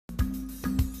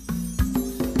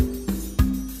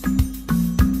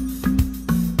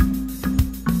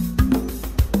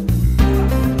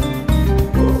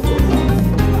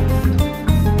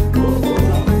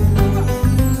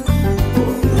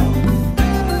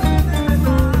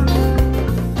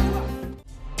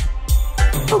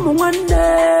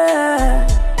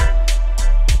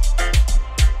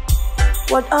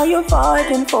What are you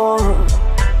fighting for?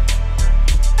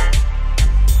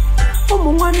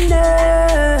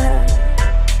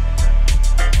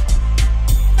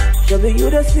 Should be you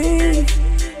the see,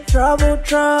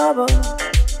 trouble.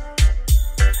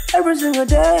 Every single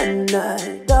day and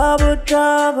night, double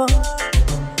trouble.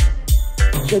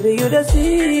 Should be you the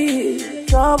see,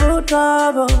 trouble.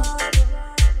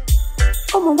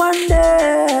 One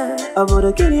day, I'm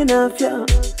gonna kill you enough, yeah.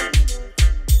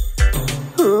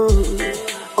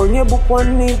 On your book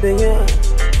one knee,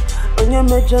 on your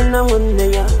major now one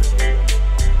day,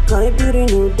 can't be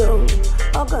renewed, though.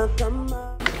 I got come.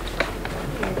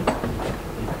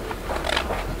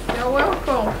 You're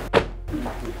welcome.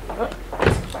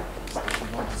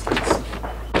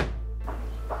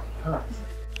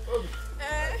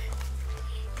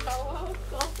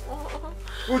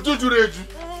 Who told you that?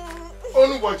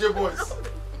 Only watch your boys.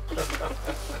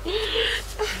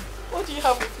 What do you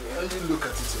have with you? And you look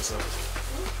at it yourself.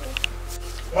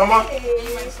 Mama.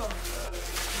 Hey, my son.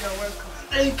 You're welcome.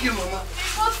 Thank you, Mama.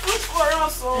 It was good for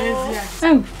us. Yes.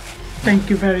 Oh, thank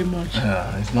you very much.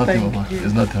 It's nothing, Mama.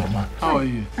 It's nothing, Mama. How are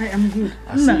you? I am good.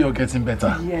 I see you're getting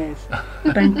better. Yes.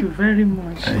 Thank you very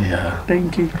much. Yeah.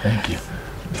 Thank you. Thank you.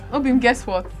 Obim, guess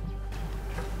what?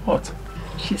 What?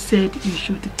 She said you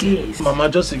should guess. Mama,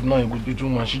 just ignore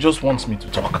Ujunwa. She just wants me to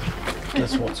talk.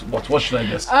 Guess what? But what should I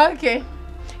guess? Okay.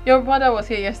 Your brother was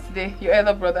here yesterday, your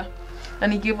elder brother,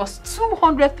 and he gave us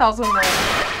 200,000 naira.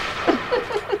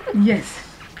 Yes.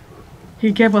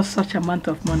 He gave us such amount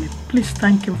of money. Please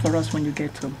thank him for us when you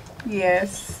get home.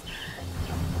 Yes.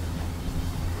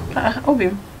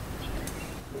 Obim,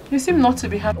 you seem not to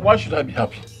be happy. Why should I be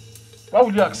happy? Why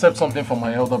would you accept something from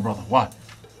my elder brother? Why?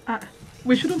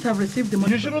 We shouldn't have received the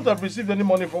money. You shouldn't have received any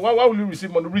money for. Why will you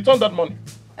receive money? Return that money.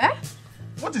 Eh?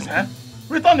 What is that?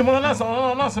 Return the money. That's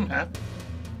him.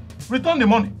 Return the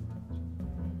money.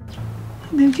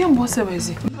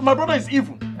 My brother is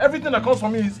evil. Everything that comes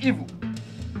from me is evil.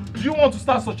 Do you want to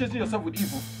start associating yourself with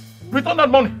evil? Return that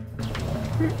money.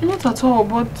 Not at all,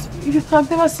 but I've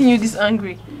never seen you this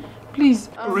angry. Please.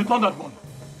 Return that money.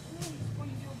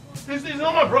 He's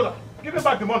not my brother. Give him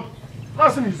back the money.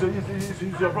 Ask him, he's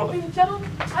your brother.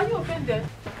 Are you offended?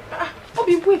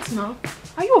 Obi, wait now.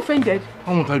 Are you offended?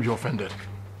 How won't I be offended?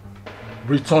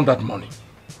 Return that money.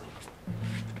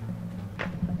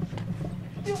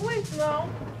 Wait now.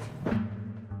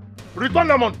 Return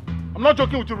that money. I'm not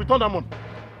joking with you. Return that money.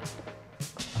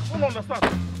 I don't understand.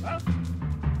 Huh?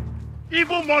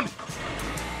 Evil money.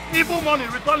 Evil money.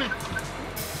 Return it.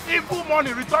 Evil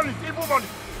money. Return it. Evil money.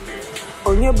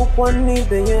 On your book one knee,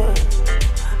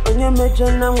 on your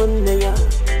major now one day,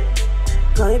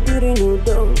 can't be renewed,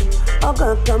 though. I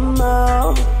got come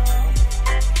out.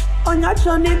 On your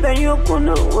journey, ben you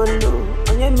couldn't one,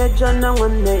 on your major now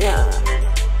one day.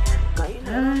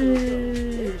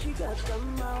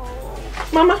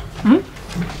 Mama,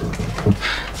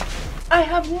 I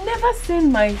have never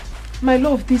seen my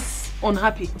love this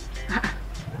unhappy.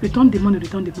 Return the money,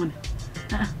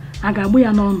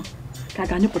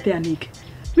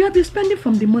 We have been spending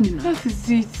from the money now. That is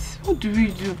it. What do we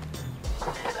do?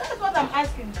 That's what I'm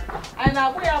asking. And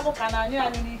now we have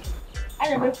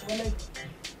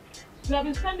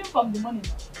been spending from the money.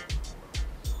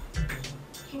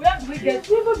 So where do we get?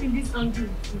 We've never been this angry.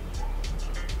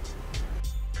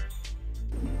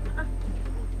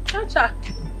 Chacha,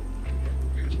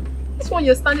 this one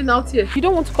you're standing out here. You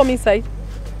don't want to come inside?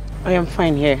 I am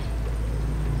fine here.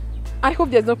 I hope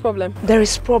there's no problem. There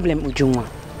is problem, Ujunwa.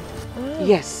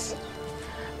 Yes.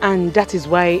 And that is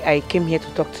why I came here to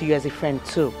talk to you as a friend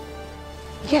too.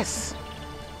 Yes.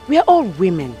 We are all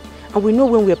women and we know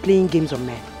when we are playing games on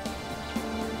men.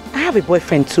 I have a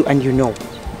boyfriend too and you know.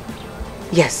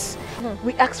 Yes.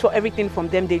 We ask for everything from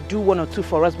them. They do one or two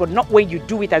for us, but not when you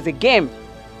do it as a game.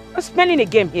 We're spending a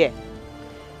game here.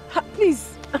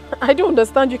 Please, I don't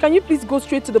understand you. Can you please go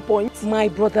straight to the point? My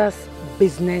brother's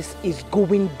business is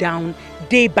going down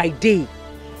day by day.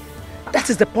 That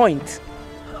is the point.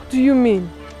 What do you mean?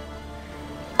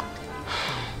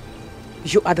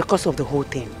 You are the cause of the whole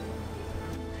thing.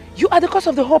 You are the cause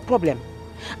of the whole problem.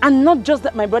 And not just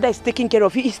that my brother is taking care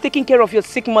of you, he's taking care of your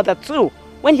sick mother too,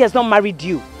 when he has not married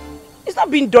you. It's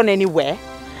not being done anywhere.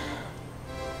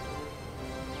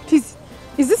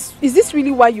 Is this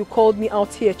really why you called me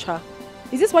out here, Cha?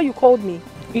 Is this why you called me?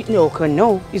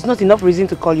 No, it's not enough reason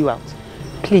to call you out.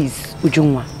 Please,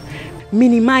 Ujunwa,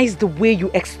 minimize the way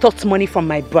you extort money from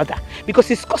my brother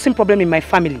because it's causing problem in my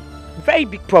family. Very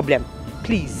big problem.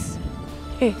 Please.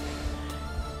 Hey,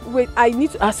 wait, I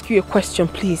need to ask you a question,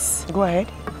 please. Go ahead.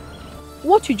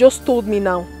 What you just told me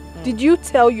now, Did you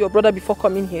tell your brother before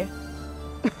coming here?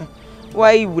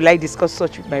 Why will I discuss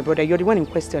such with my brother? You're the one in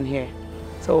question here.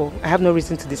 So I have no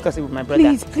reason to discuss it with my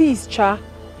brother. Please, Cha.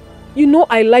 You know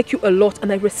I like you a lot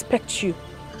and I respect you.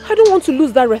 I don't want to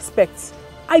lose that respect.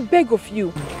 I beg of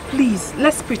you. Please,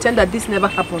 let's pretend that this never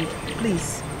happened.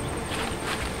 Please.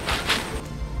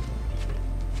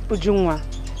 Ujunwa,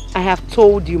 I have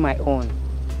told you my own.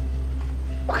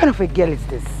 What kind of a girl is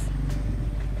this?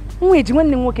 Wait, you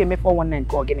want to work me for 19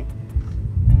 call again?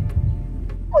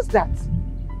 What's that?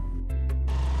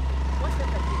 What's that?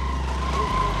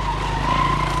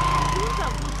 You want to go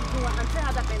to Ujunwa and tell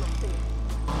her that kind of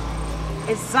thing?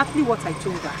 Exactly what I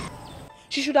told her.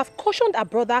 She should have cautioned her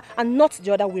brother and not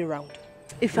the other way around.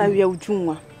 If I were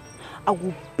Ujunwa, I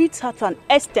would beat her to an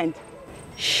extent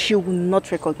she will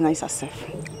not recognize herself.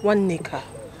 One Nika,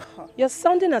 you're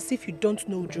sounding as if you don't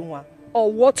know Ujunwa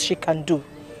or what she can do.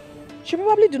 She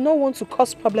probably do not want to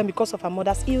cause problem because of her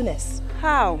mother's illness.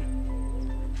 How?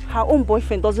 Her own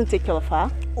boyfriend doesn't take care of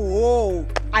her? Oh,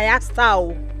 I asked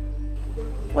her.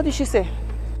 What did she say?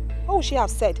 What would she have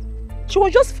said? She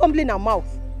was just fumbling her mouth.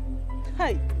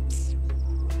 Hi.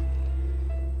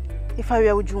 If I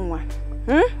were Ujunwa,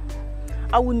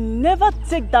 I would never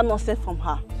take that nonsense from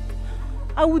her.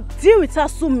 I would deal with her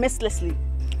so mercilessly.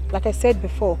 Like I said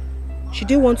before, she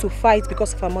didn't want to fight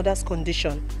because of her mother's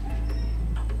condition.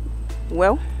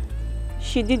 Well,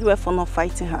 she did well for not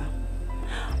fighting her.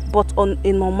 But on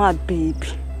a normal baby,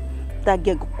 that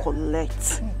girl could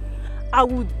collect. I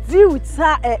would deal with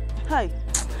her. Hi,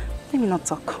 let me not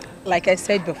talk. Like I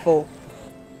said before,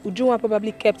 Ujunwa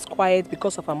probably kept quiet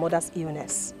because of her mother's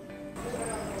illness.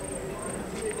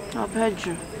 I've heard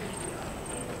you.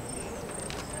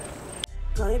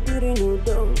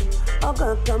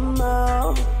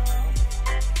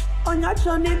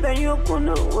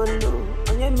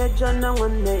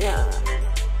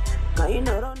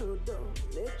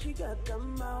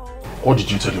 What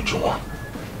did you tell Ujunwa?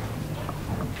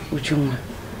 Ujunwa,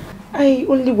 I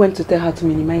only went to tell her to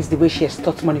minimize the way she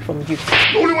extorts money from you.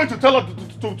 You only went to tell her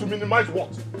to minimize what?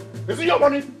 Is it your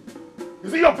money?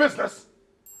 Is it your business?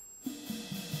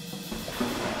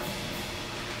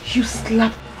 You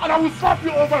slap. And I will slap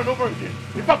you over and over again.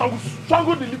 In fact, I will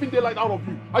strangle the living daylight out of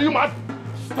you. Are you mad?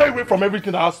 Stay away from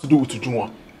everything that has to do with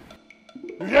Ujunwa.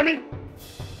 You hear me?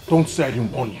 Don't say I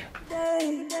didn't warn you.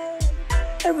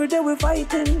 Every day we're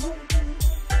fighting.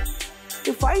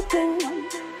 We're fighting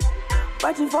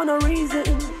for no reason.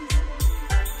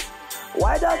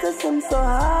 Why does it seem so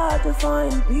hard to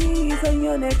find peace and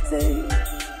unity?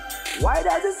 Why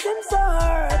does it seem so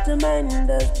hard to mend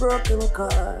this broken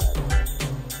cord?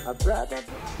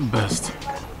 Best,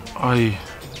 I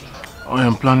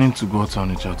am planning to go to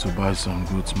Onitsha to buy some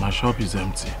goods. My shop is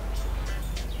empty.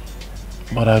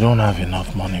 But I don't have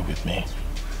enough money with me.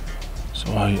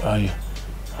 So I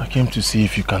came to see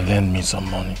if you can lend me some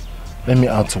money. Let me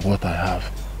add to what I have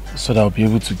so that I'll be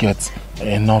able to get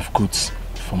enough goods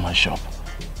for my shop.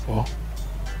 Oh,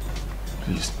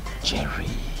 please. Jerry,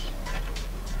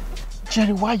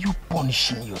 why are you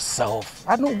punishing yourself?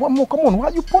 I don't one more. Come on, why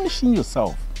are you punishing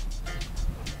yourself?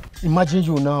 Imagine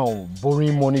you now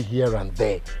borrowing money here and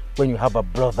there when you have a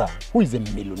brother who is a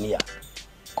millionaire.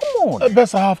 Come on.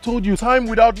 Best, I have told you, time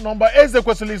without number.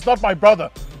 Ezekwesili is not my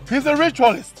brother. He's a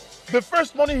ritualist. The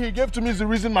first money he gave to me is the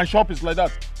reason my shop is like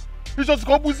that. He just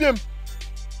go museum.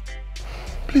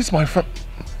 Please, my friend,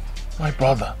 my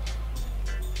brother,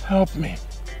 help me.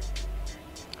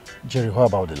 Jerry, how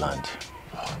about the land?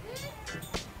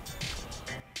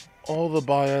 All the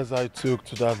buyers I took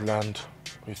to that land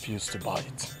refused to buy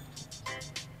it.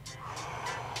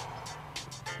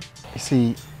 You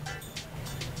see,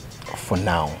 for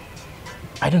now,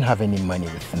 I don't have any money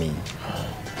with me.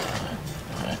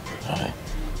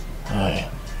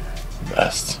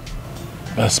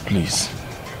 Best, please.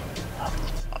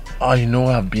 I know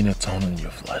I've been a thorn in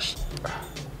your flesh.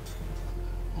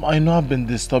 I know I've been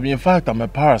disturbing. In fact, I'm a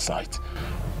parasite.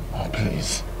 Oh,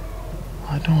 please.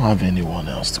 I don't have anyone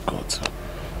else to go to.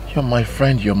 You're my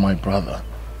friend, you're my brother.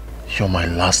 You're my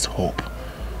last hope.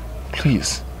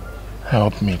 Please,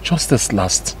 help me. Just this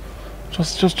last...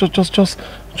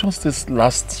 Just this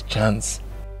last chance.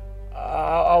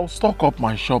 I'll stock up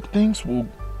my shop. It will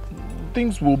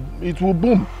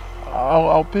boom.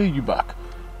 I'll pay you back.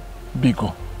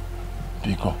 Biko.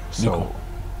 So,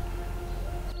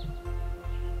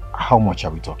 how much are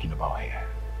we talking about here?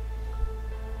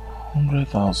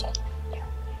 100,000.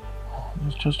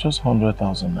 Just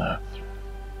 100,000 there.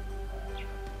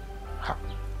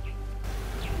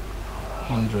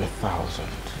 100,000.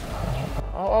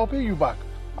 I'll pay you back.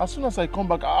 As soon as I come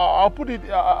back, I'll put it.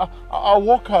 I'll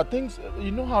work hard. Things,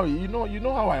 you know how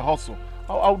I hustle.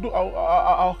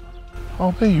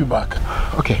 I'll pay you back.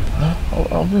 Okay.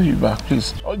 I'll pay you back,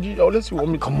 please. Unless you want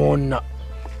me to. Come on now.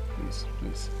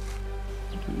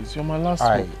 Please, you're my last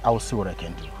hope. I'll see what I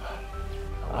can do.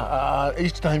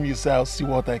 Each time you say I'll see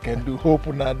what I can do, hope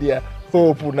Nadia.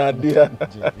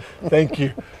 Thank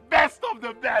you. Best of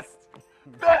the best.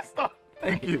 Best of.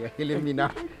 Thank you. You're healing me now.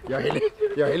 You're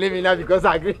healing me now because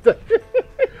I agreed to.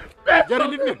 Best of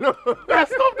the best.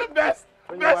 Best of the best.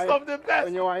 Best of the best.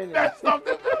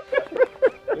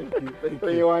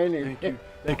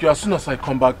 Thank you. As soon as I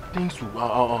come back, things will.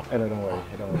 No, don't worry.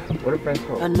 What a friend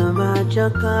call.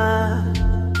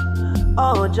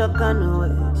 Oh,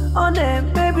 Jacano, on a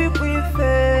baby, we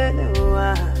fail.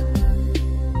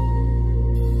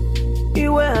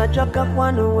 You were a Jacka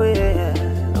one away.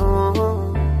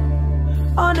 Oh,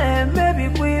 on a baby,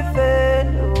 we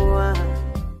fail.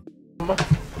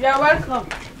 You're welcome.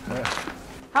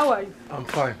 How are you? I'm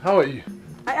fine. How are you?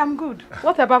 I am good.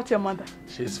 What about your mother?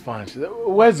 She's fine.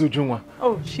 Where's Ujunwa?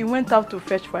 Oh, she went out to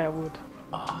fetch firewood.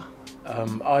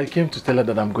 I came to tell her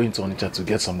that I'm going to Onitsha to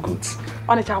get some goods.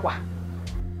 Onitsha?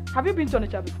 Have you been to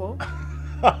Onitsha before?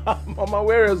 Mama,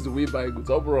 where else do we buy goods?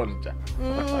 Over Onitsha.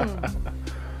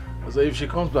 So if she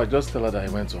comes back, just tell her that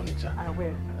I went to Onitsha. I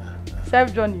will.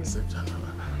 Safe journey.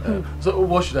 So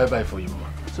what should I buy for you, Mama?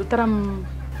 Sutram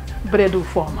bread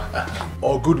form.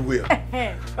 Or goodwill.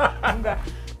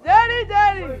 Johnny.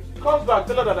 She comes back,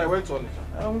 tell her that I went to Onitsha.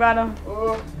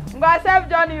 Safe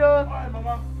journey, yo. Bye,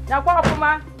 Mama.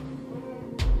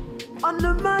 On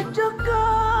the Majaka,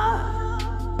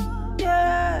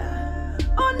 yeah.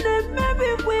 On the maybe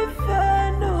we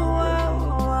fail.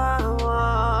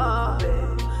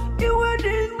 You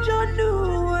wouldn't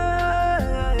know.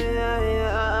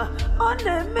 On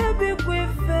the maybe we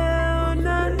fail.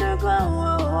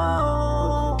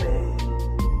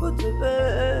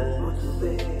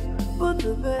 Put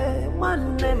to bed.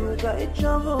 One name got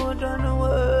trouble done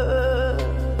away.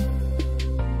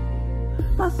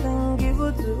 I sing give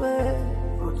it to bed,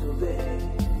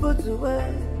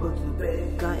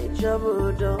 can't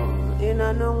trouble down in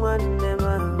a no one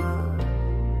never.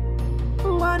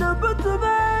 Wanna put to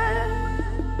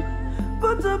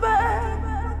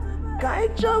bed,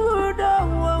 can't trouble down.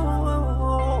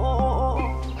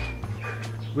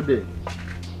 Good day.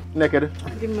 Naked.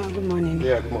 Good morning.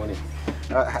 Yeah, good morning.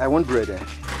 I want bread.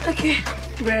 Okay.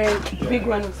 Bread. Big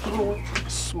one or small?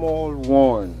 Small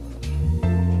one.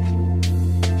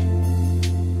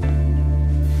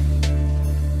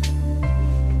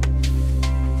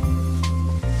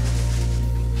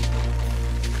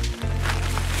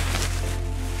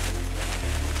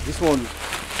 This one,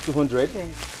 200?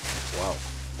 Yes. Wow.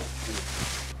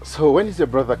 So when is your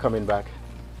brother coming back?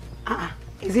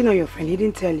 Is he not your friend? He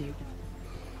didn't tell you.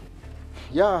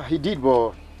 Yeah, he did,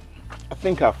 but I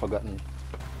think I've forgotten.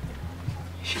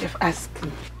 You should have asked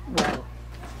him. Well.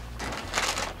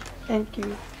 Thank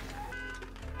you.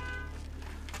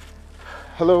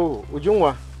 Hello,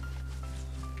 Ujunwa.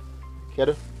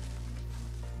 Kedo?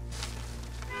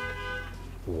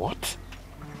 What?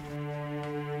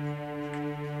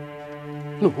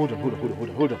 No, hold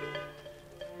on.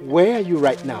 Where are you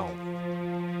right now?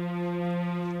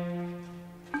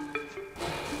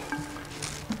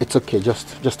 It's okay,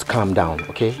 just calm down,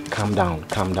 okay? Calm down.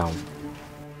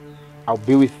 I'll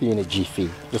be with you in a jiffy.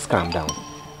 Just calm down.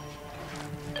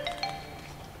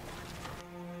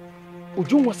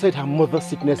 Ujunwa said her mother's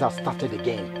sickness has started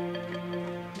again.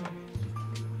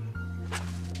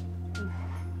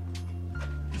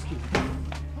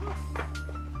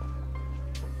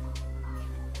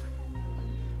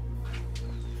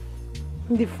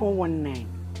 The 419.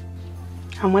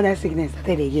 Her mother's sickness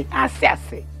started again. I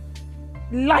say.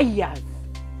 Liars.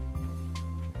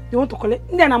 They want to collect.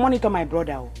 Then I monitor my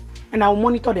brother. And I'll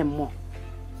monitor them more.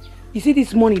 You see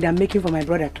this money that I'm making for my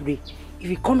brother today? If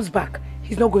he comes back,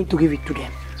 he's not going to give it to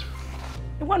them.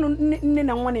 The one who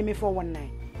 419.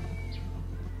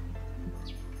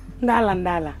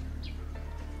 Ndala.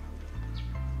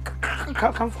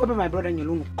 Come for my brother in your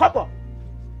room. Kopo.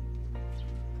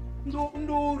 No.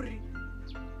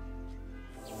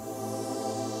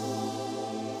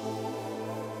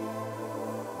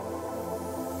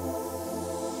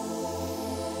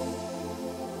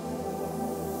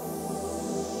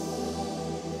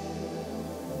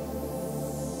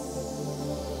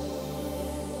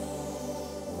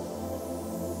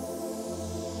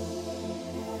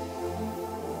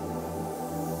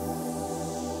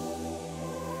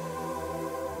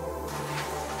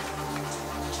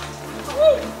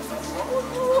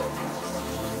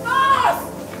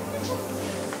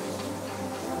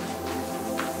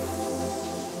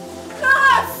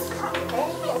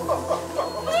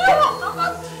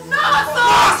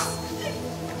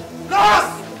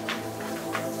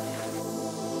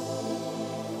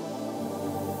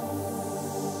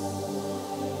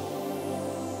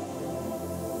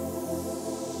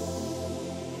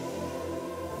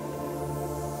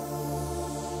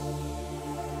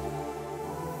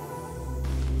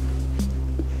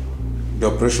 The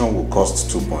operation will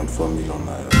cost 2.4 million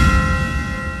naira.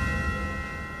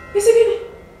 Is it really?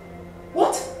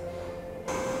 What?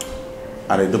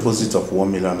 And a deposit of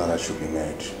 1 million naira should be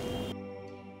made.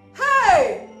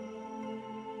 Hey!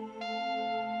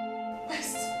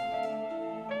 Best.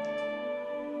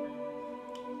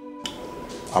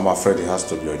 I'm afraid it has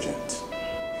to be urgent.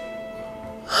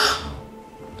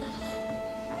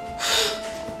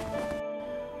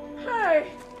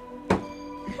 Hey!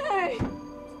 Hey!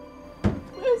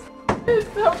 Best,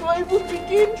 how do I even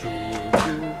begin?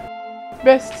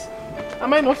 Best,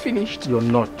 am I not finished? You're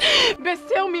not. Best,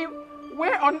 tell me,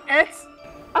 where on earth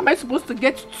am I supposed to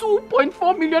get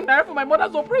 2.4 million naira for my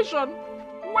mother's operation?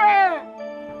 Where?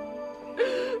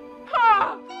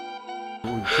 Ha!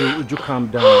 Would you calm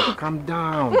down? Calm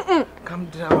down. Calm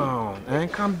down.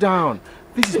 Calm down.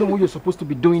 This is not what you're supposed to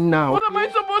be doing now. What am I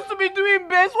supposed to be doing,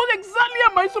 Bess? What exactly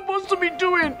am I supposed to be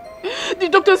doing? The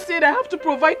doctor said I have to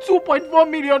provide 2.4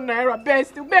 million naira,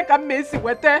 Bess. To make a mess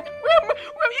with her.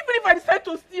 Even if I decide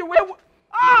to steal, where?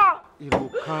 Ah! It will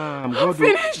come.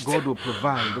 God will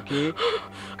provide, okay?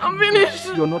 I'm finished.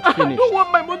 You're not finished. I don't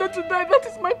want my mother to die. That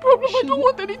is my problem. I don't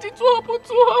want anything to happen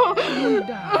to her. She won't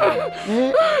die.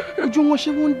 Ujunwa,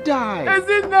 she won't die.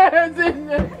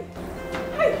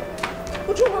 Hey,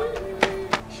 Ujunwa.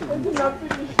 I'm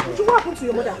finished. Ujunwa, what happened to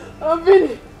your mother? I'm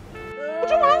finished.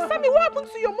 Ujunwa, answer me. What happened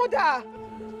to your mother?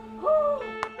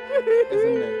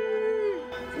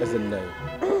 Listen,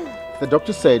 the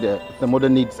doctor said the mother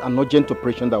needs an urgent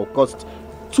operation that will cost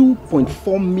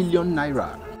 2.4 million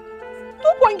naira.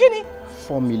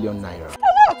 4 million naira. For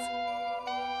what?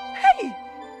 Hey,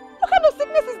 what kind of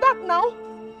sickness is that now?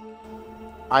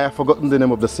 I have forgotten the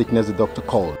name of the sickness the doctor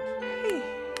called. Hey.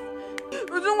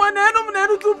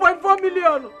 2.4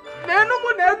 million.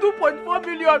 2.4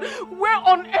 million. Where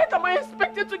on earth am I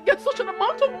expected to get such an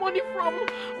amount of money from?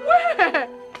 Where?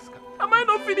 Am I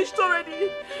not finished already?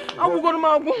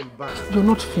 You're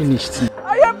not finished.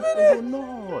 I am finished. You're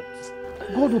not.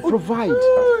 God will provide.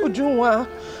 Ujunwa,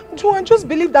 just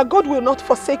believe that God will not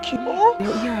forsake you. Oh?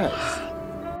 Yes.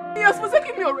 He has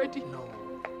forsaken me already. No.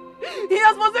 He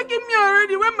has forsaken me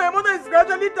already when my mother is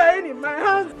gradually dying in my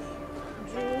hands.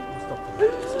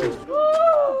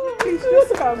 Please,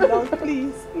 just calm down.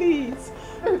 Please. He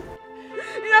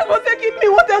has forsaken me.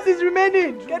 What else is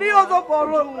remaining? Can you also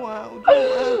borrow?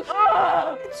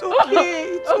 It's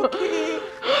okay.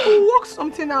 We'll work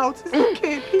something out. It's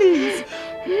okay, please.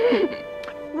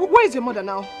 Where is your mother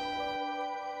now?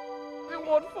 In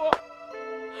Ward 4.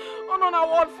 Oh no,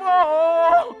 Ward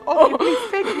 4. Okay, please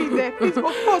take me there. Please,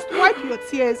 but first, wipe your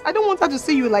tears. I don't want her to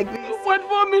see you like this.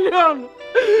 2.4 million.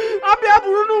 Let them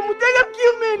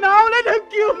kill me now. Let them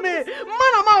kill me.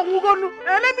 Man, let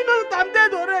me know that I'm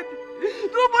dead already.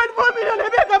 2.4 million.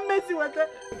 Let me come messy with her.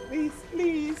 Please.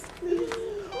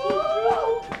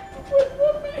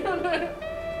 2.4 million.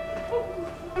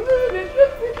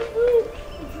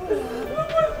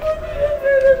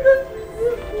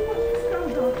 Calm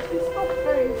down. Please stop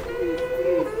crying.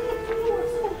 Please.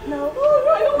 Now. I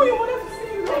don't want your mother to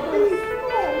see you like this.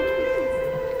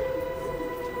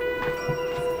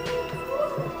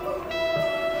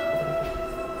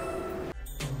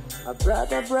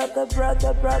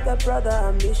 Brother,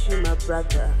 I miss you, my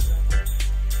brother.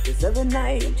 'Cause every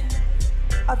night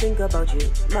I think about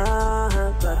you,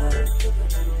 my brother.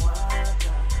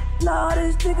 Lord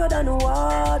is bigger than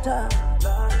water.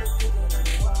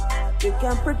 You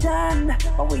can pretend,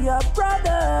 but we are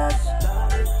brothers.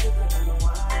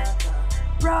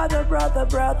 Brother.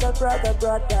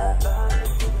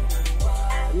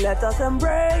 Let us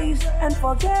embrace and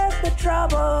forget the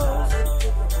troubles.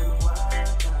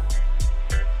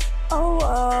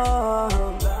 Oh.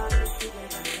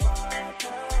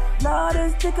 Lord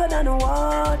is thicker than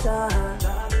water.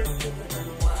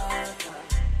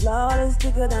 Lord is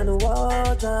thicker than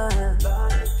water.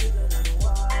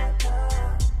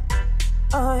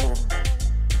 Oh yeah.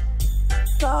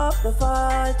 Stop the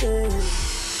fighting.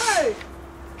 Hey!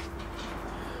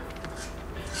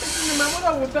 My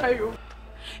mother will die.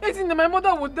 My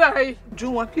mother will die.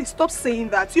 Ujunwa, please stop saying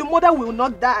that. Your mother will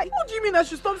not die. What do you mean I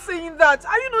should stop saying that?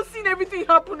 Are you not seeing everything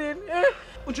happening?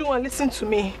 Ujunwa, listen to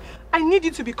me. I need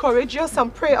you to be courageous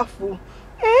and prayerful.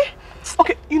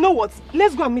 Okay, you know what?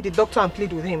 Let's go and meet the doctor and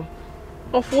plead with him.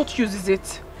 Of what use is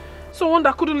it? Someone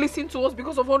that couldn't listen to us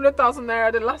because of 100,000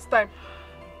 naira the last time.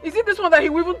 Is it this one that he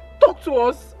will even talk to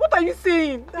us? What are you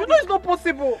saying? You know it's not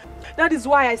possible. That is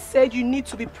why I said you need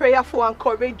to be prayerful and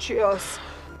courageous.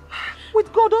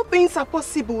 With God, all things are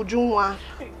possible, Ujunwa.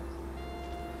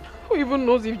 Who even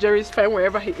knows if Jerry is fine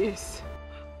wherever he is?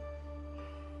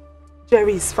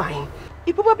 Jerry is fine.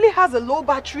 He probably has a low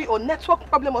battery or network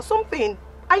problem or something.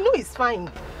 I know it's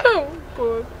fine. Oh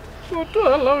God. Don't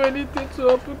allow anything to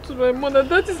happen to my mother.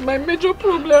 That is my major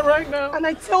problem right now. And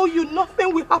I tell you,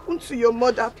 nothing will happen to your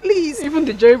mother, please. Even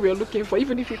the Jerry we are looking for,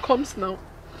 even if he comes now,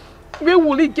 where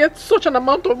will he get such an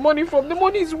amount of money from? The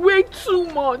money is way too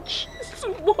much. It's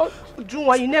too much.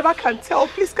 Ujunwa, you never can tell.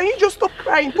 Please, can you just stop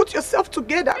crying? Put yourself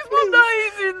together. It's not that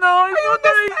easy now. It's not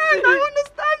that easy. I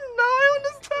understand now. I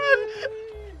understand.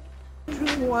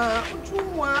 Ujunwa.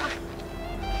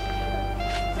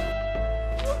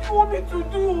 What do you want me to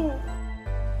do?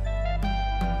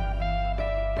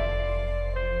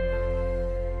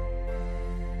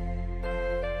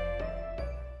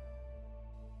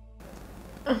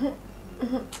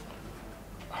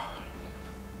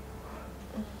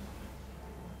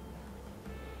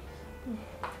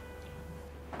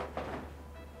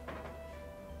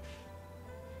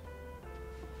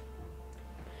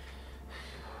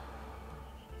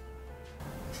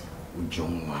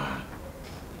 Ujunwa,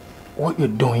 what you're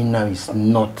doing now is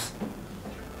not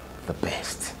the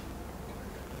best.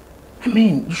 I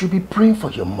mean, you should be praying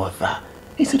for your mother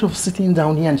instead of sitting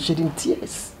down here and shedding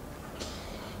tears.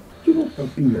 You're not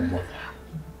helping your mother.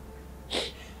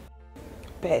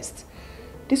 Best.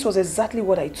 This was exactly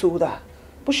what I told her,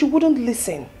 but she wouldn't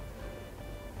listen.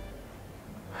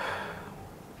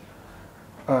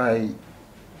 I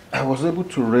was able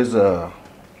to raise a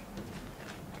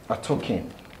token,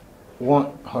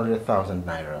 100,000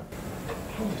 naira.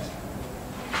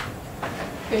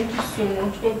 Thank you so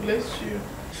much. God bless you.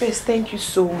 Best, thank you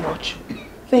so much.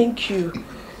 Thank you.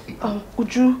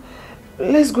 Uju,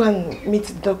 let's go and meet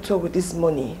the doctor with this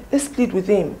money. Let's plead with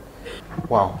him.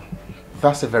 Wow,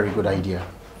 that's a very good idea.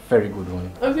 Very good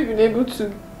one. Have you been able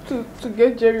to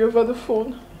get Jerry over the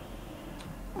phone?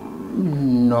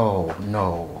 No.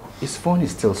 His phone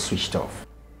is still switched off.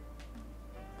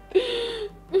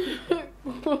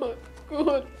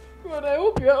 God, I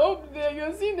hope you're up there.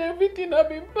 You're seeing everything I've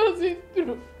been passing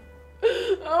through. I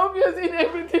hope you're seeing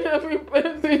everything I've been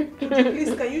passing through.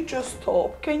 Please, can you just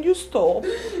stop? Can you stop?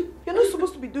 You're not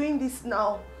supposed to be doing this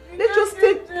now. Let's just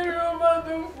take Jerry over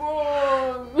the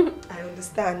phone. I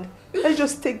understand. Let's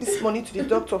just take this money to the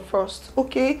doctor first,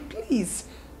 okay? Please.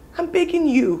 I'm begging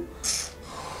you.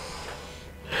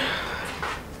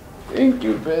 Thank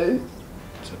you, Beth.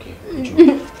 It's okay. Would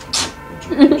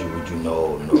you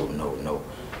no.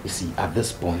 You see, at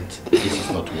this point, this is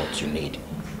not what you need.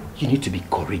 You need to be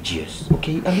courageous,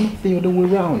 okay? And not the other way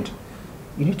around.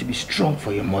 You need to be strong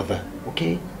for your mother,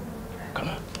 okay? Come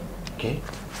on, okay?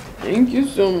 Thank you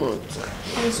so much.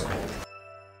 Let's go.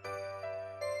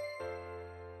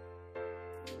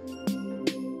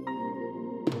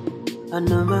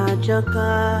 Anama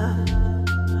jaka,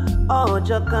 oh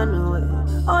jaka no,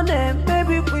 oh ne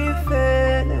baby we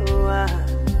fail.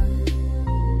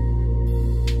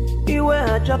 Iwe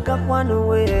jaka kwanu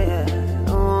we,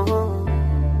 oh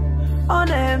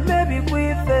ne baby we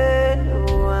fail.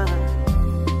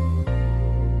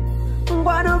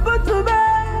 Ngwanu butube,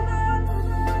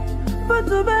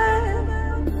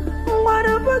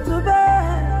 ngwanu butube.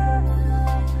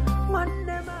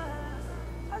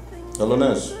 Hello,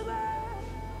 Ness.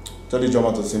 Tell the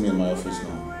drummer to see me in my office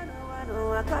now.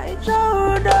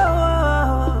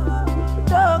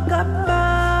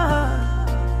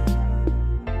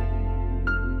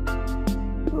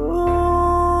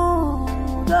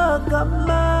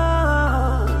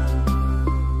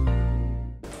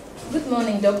 Good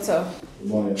morning, doctor. Good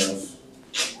morning, Ness.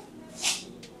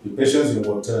 The patient's in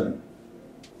ward 10.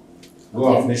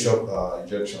 Go and finish up her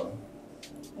injection.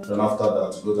 Then after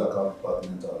that, go to the account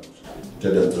department and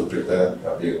get them to prepare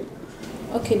a bill.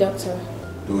 Okay, doctor.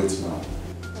 Do it now.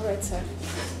 All right, sir.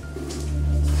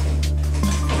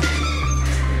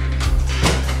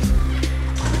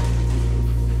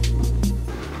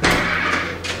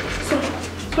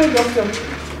 Sorry, doctor.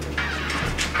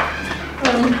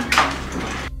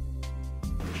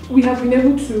 We have been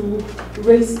able to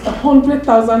raise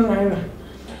 100,000 naira.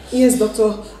 Yes,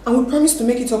 doctor. And we promise to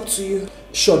make it up to you.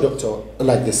 Sure, doctor.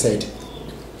 Like they said,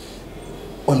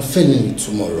 unfailingly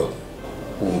tomorrow,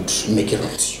 we would make it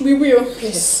up to you. We will.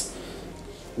 Yes.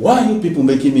 Why are you people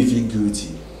making me feel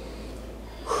guilty?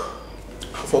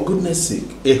 For goodness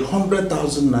sake,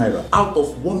 100,000 naira out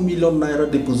of 1 million naira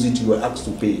deposit you were asked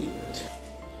to pay.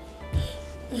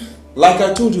 Like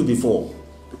I told you before,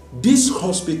 this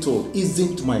hospital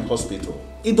isn't my hospital.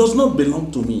 It does not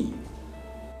belong to me.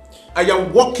 I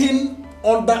am working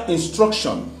under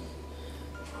instruction.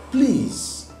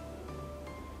 Please.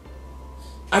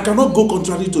 I cannot go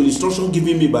contrary to instruction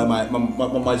given me by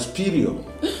my superior.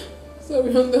 So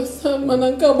we understand,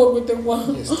 Mananka.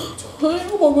 Yes, doctor.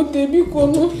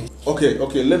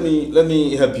 Okay, let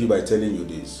me help you by telling you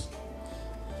this.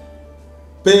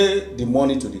 pay the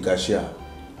money to the cashier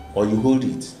or you hold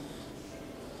it.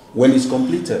 When it's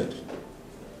completed,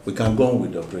 we can go on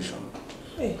with the operation.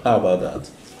 Hey. How about that?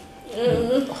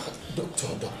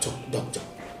 Doctor.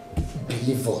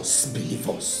 Believe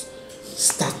us.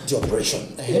 Start the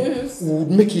operation. Yes. We'll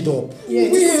make it up.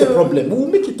 Yes. What's the problem? We'll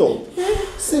make it up.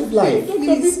 Save life.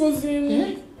 Please.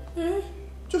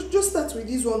 Just start with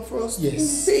this one first.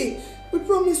 Yes. We'll pay. We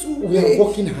promise we'll We pay. are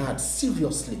working hard,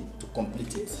 seriously, to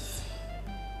complete it.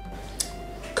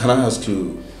 Can I ask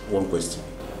you one question?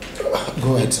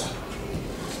 Go ahead, sir.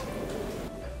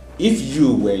 If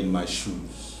you were in my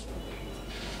shoes,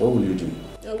 what will you do?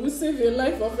 I will save the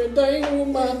life of a dying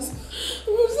woman. I will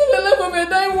save the life of a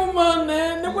dying woman.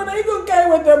 And when I go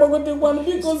carry with them, I'm going to one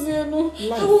because I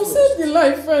will save the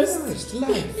life first.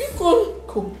 Life.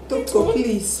 Cool. Doctor,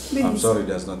 please. I'm sorry,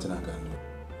 there's nothing I can do.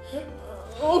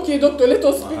 Okay, doctor, let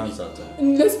us My hands are tied.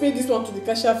 let's pay this one to the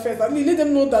cashier first. I mean, let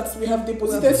them know that we have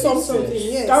deposited something.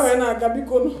 Yes. You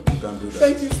can do that.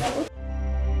 Thank you, sir.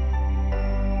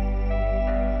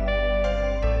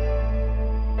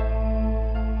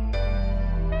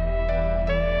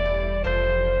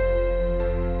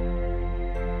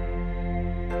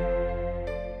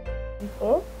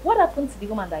 What happened to the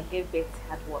woman that gave birth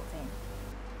at what time?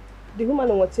 The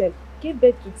woman on what time gave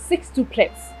birth to 6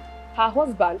 triplets. Her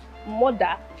husband,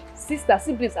 mother, sister,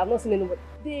 siblings, I've not seen anybody.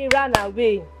 They ran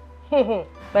away.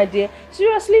 My dear,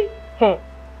 seriously?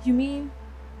 You mean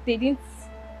the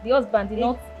husband did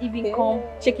not even come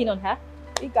checking on her?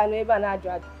 He can never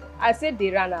know. I said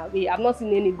they ran away. I've not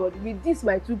seen anybody. With this,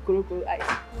 my 2 crocodile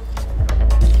eyes.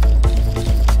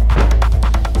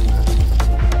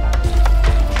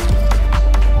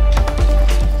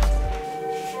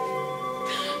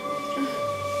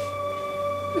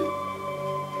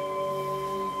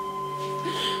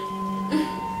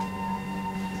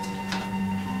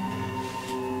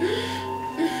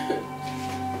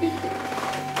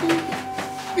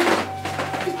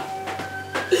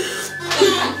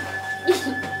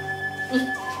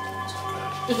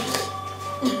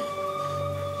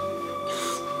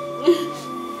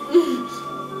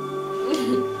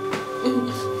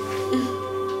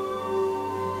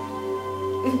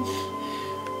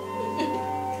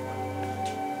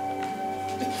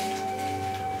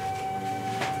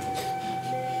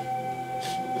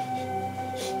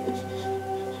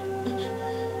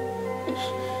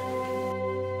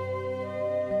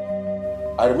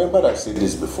 I remember I said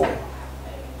this before,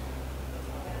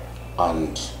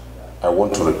 and I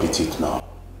want to repeat it now.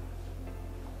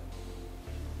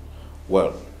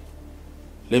 Well,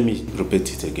 let me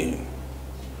repeat it again.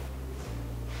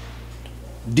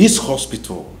 This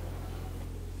hospital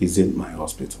isn't my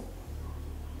hospital.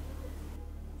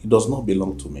 It does not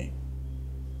belong to me.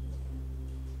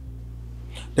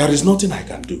 There is nothing I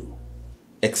can do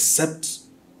except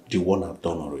the one I've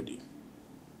done already.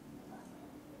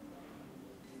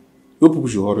 You people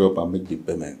should hurry up and make the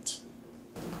payment.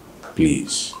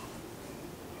 Please.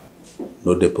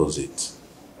 No deposit.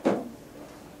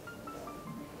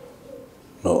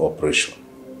 No operation.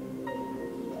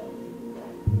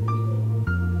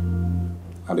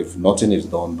 And if nothing is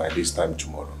done by this time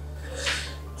tomorrow,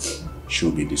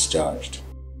 she'll be discharged.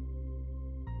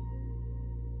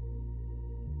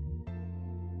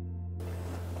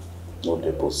 No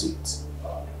deposit,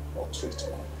 no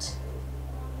treatment.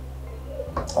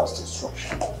 That's the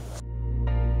instruction.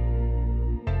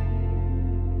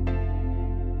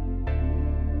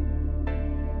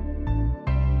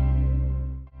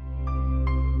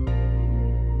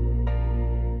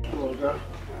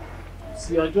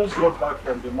 See, I just got back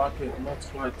from the market not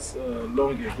quite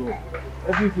long ago.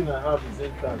 Everything I have is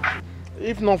intact.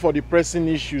 If not for the pressing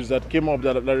issues that came up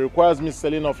that requires me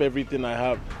selling off everything I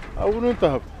have, I wouldn't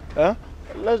have.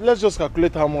 Let's just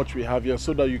calculate how much we have here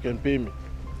so that you can pay me.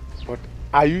 But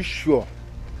are you sure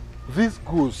these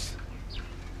goods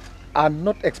are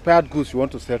not expired goods you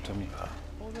want to sell to me?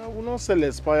 I will not sell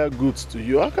expired goods to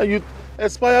you. How can you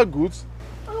expire goods?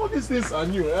 All these things are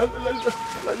new. Look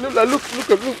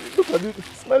at it.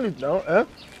 Smell it now.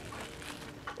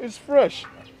 It's fresh.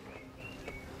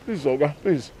 Please, Oga,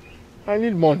 please. I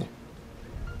need money.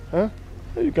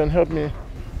 You can help me.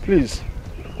 Please.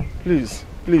 Please.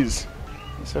 Please.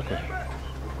 It's okay.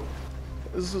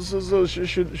 So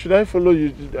should I follow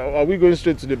you? Are we going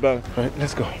straight to the bank? All right,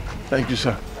 let's go. Thank you,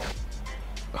 sir.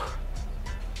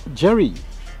 Jerry,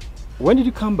 when did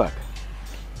you come back?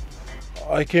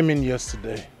 I came in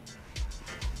yesterday.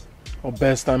 Oh,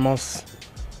 best, I must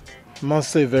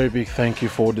say a very big thank you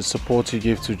for the support you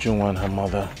gave to Junwa and her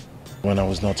mother when I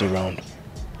was not around.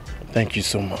 Thank you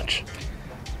so much.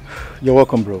 You're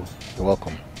welcome, bro. You're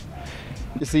welcome.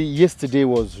 You see, yesterday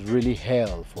was really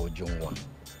hell for Ujunwa.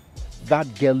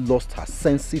 That girl lost her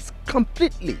senses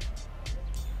completely.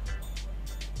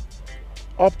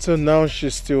 Up till now, she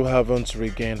still haven't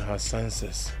regained her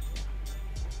senses.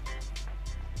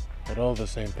 But all the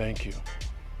same, thank you.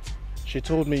 She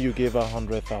told me you gave her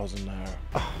 100,000 naira.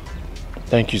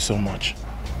 Thank you so much.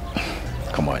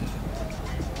 Come on.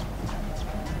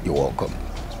 You're welcome.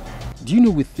 Do you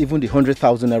know with even the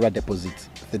 100,000 naira deposit,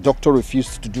 the doctor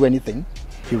refused to do anything?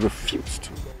 He refused.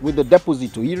 With the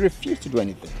deposit, he refused to do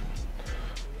anything.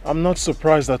 I'm not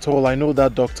surprised at all. I know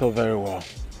that doctor very well.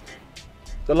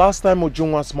 The last time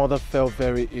Ujunwa's mother fell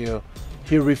very ill,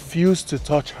 he refused to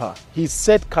touch her. He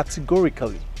said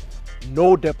categorically,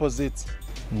 no deposit,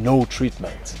 no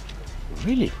treatment.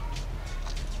 Really?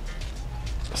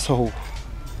 So,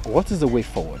 what is the way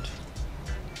forward?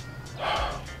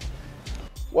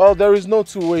 Well, there is no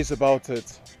two ways about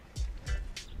it.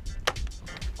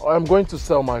 I'm going to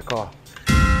sell my car.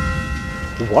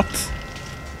 What?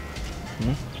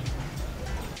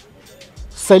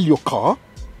 Sell your car?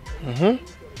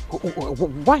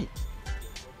 Why?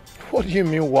 What do you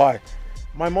mean why?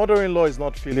 My mother-in-law is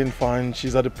not feeling fine.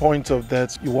 She's at the point of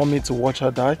death. You want me to watch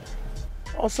her die?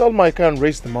 I'll sell my car and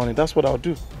raise the money. That's what I'll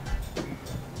do.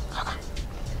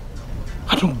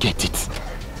 I don't get it.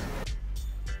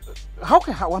 I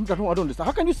don't understand.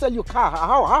 How can you sell your car?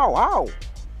 How?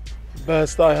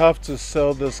 Best, I have to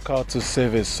sell this car to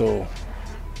save his soul.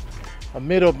 I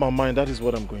made up my mind. That is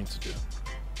what I'm going to do.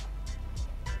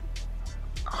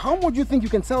 How much do you think you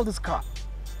can sell this car?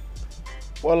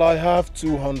 Well, I have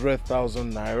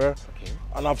 200,000 naira. Okay.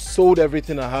 And I've sold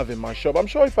everything I have in my shop. I'm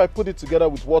sure if I put it together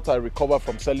with what I recover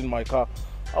from selling my car,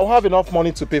 I'll have enough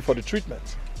money to pay for the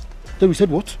treatment. Then we said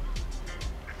what?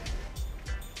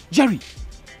 Jerry,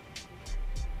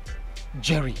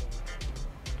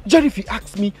 if you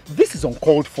ask me, this is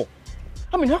uncalled for.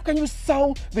 I mean, how can you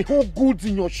sell the whole goods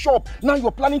in your shop? Now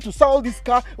you're planning to sell this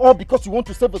car all because you want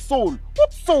to save a soul.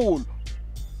 What soul?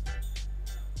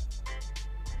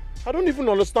 I don't even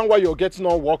understand why you're getting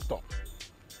all worked up.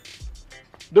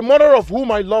 The mother of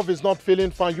whom I love is not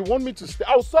feeling fine. You want me to stay?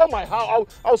 I'll sell my house.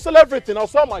 I'll sell everything. I'll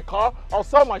sell my car. I'll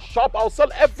sell my shop. I'll sell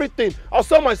everything. I'll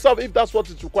sell myself if that's what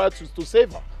is required to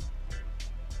save her.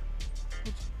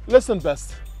 Listen,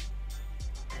 Best.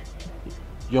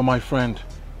 You're my friend.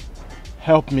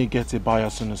 Help me get a buyer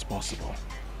as soon as possible.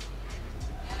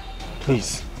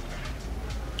 Please.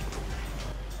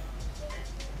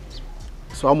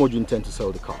 So how much do you intend to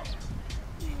sell the car?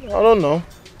 I don't know.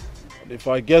 But if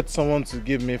I get someone to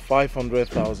give me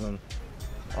 500,000,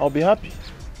 I'll be happy.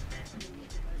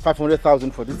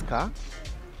 500,000 for this car?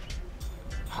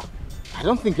 I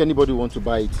don't think anybody wants to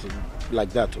buy it like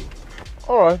that.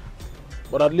 All right.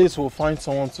 But at least we'll find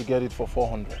someone to get it for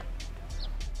 400.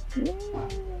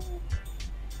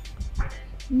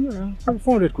 Yeah,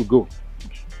 400 could go.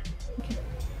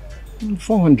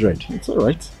 400, it's all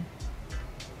right.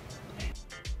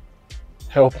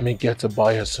 Help me get a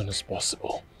buyer as soon as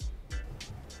possible.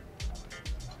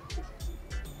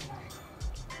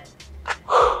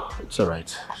 It's all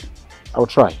right. I'll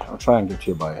try and get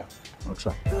you a buyer. I'll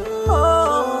try.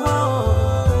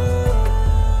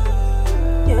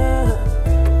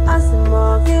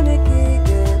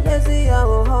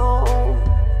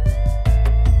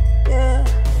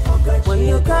 When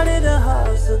you carry the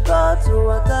house to go to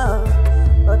water,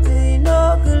 but you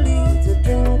no good to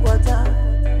drink water.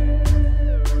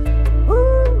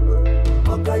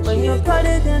 When you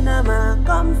carry the nama,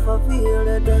 come for feel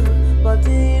the but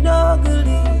you no good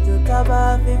to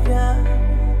taba fifia.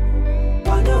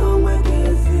 One on when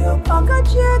you your pocket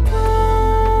check.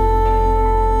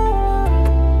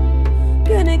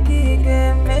 Can it keep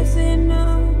messing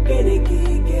no? Can it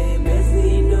keep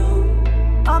messing no?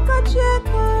 I check.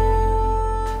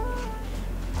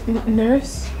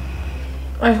 Nurse,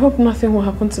 I hope nothing will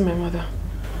happen to my mother.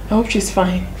 I hope she's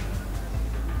fine.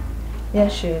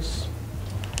 Yes, she is.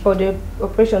 But the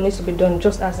operation needs to be done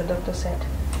just as the doctor said.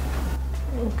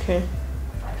 Okay.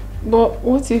 But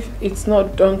what if it's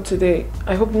not done today?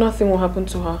 I hope nothing will happen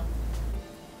to her.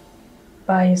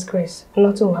 By His grace,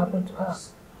 nothing will happen to her.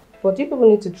 But you people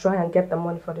need to try and get the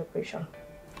money for the operation.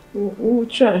 We'll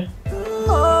try.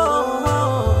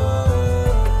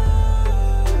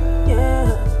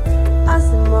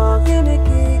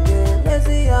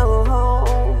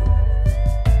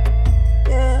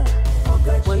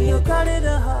 When you carry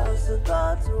the house to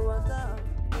go to water.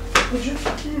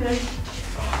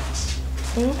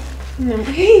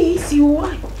 Hey, see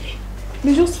why?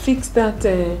 They just fixed that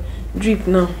drip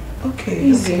now. Okay.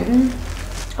 Easy. Okay.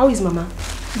 How is Mama?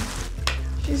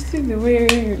 She's still the way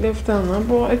you left her now,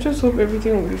 but I just hope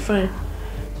everything will be fine.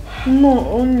 No,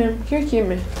 only. Okay,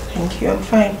 me. Thank you, I'm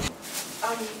fine. I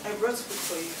brought food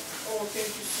for you. Oh, thank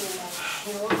you so much.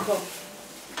 You're welcome.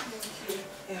 Thank you.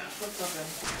 Yeah, no problem.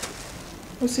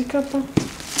 Osikapa,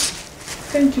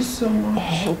 thank you so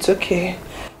much. It's okay.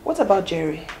 What about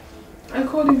Jerry? I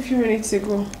called him a few minutes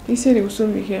ago. He said he will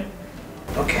soon be here.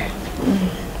 Okay.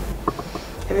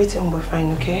 Everything will be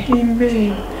fine, okay?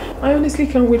 Amen. I honestly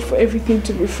can't wait for everything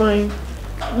to be fine.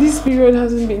 This period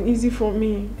hasn't been easy for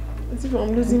me. As if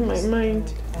I'm losing my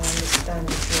mind. I understand,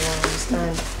 I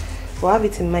understand. But have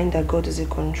it in mind that God is in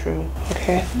control,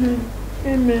 okay?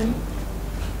 Amen.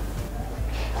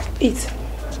 Eat.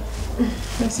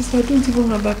 My sister, I don't even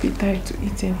have appetite to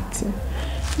eat anything.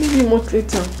 Maybe a month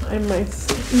later, I might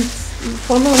eat.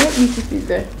 For now, let me keep it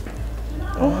there.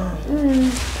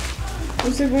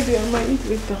 We'll say good day, I might eat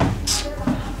later.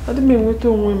 I don't mean wait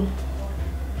to win.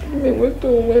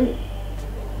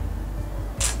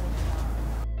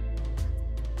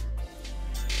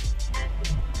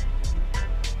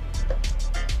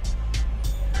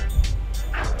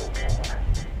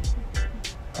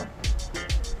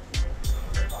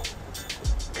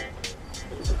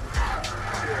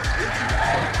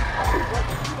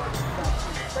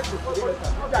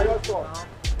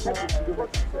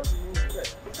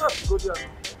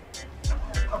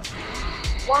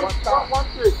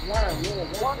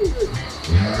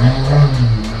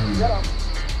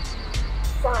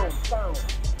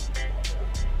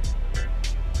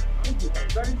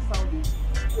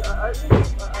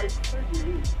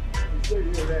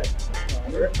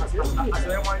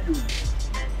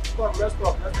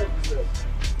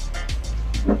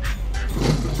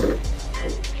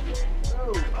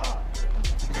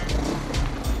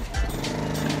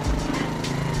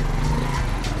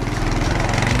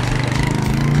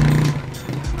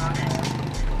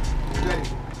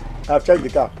 I've checked the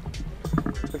car.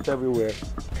 Checked everywhere.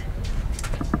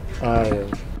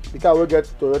 The car will get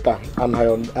Toyota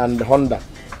and Honda.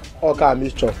 All car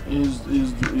mixture. Is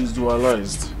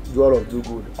dualized. Dual of do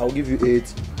good. I'll give you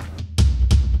 80.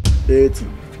 80.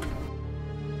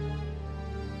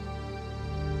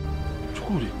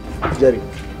 Jerry,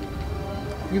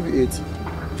 give you 80.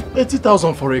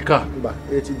 80,000 for a car.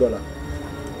 $80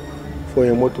 for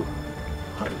a motor.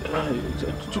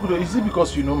 Chukwudi, is it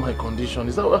because you know my condition?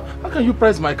 Is that how can you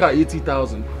price my car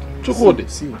 80,000? Chukwudi,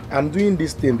 see, I'm doing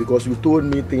this thing because you told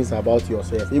me things about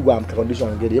yourself. You go and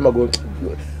condition get it.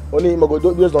 Only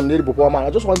go based on the performance. I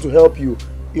just want to help you.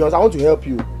 You know, I want to help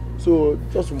you. So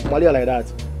just Malia like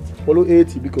that. Follow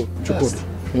 80 because Chukwudi.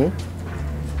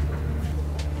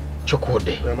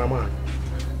 Chukwudi. Yeah, my man.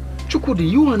 Chukwudi,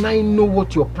 you and I know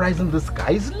what your price in this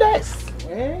car is less.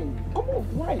 Come on,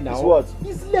 why now? It's what?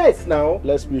 It's less now.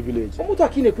 Less privilege.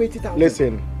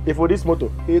 Listen, if for this motor,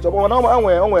 it's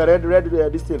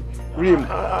red this thing. Rim.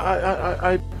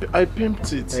 I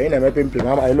pimped it.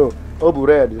 I know. Obu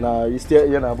red now you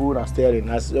steer na steering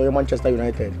as Manchester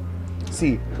United.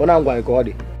 See, when I'm going to call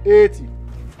it 80.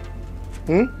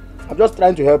 I'm just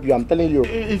trying to help you, I'm telling you.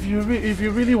 If you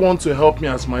really want to help me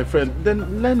as my friend,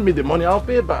 then lend me the money, I'll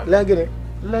pay back.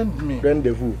 Lend me.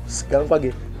 Rendezvous.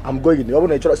 I'm going.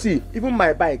 See, even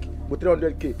my bike with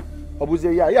 300k.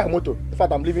 Yeah, motor. In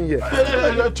fact, I'm living here.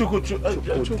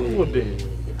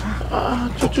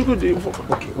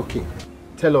 Okay.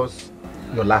 Tell us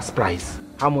your last price.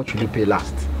 How much will you pay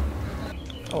last?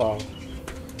 Oh, wow.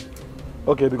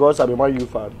 Okay, because I'm a Man U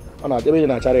fan. I'm not even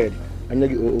in a charity. I'm going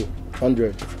to get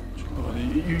 100.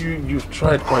 You've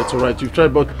tried quite alright. You've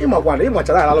tried, but I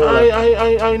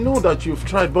know that you've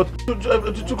tried, but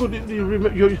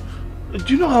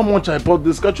do you know how much I bought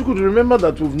this car? Chukwudi, remember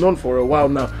that we've known for a while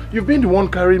now. You've been the one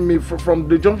carrying me from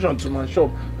the junction to my shop.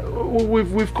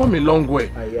 We've come a long way.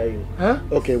 I hear you. Huh?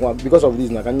 Okay, well, because of this,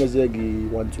 now can you say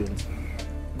 120?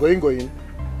 Going.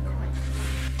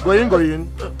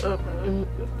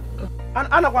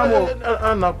 Anakwana.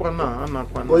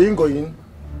 Going.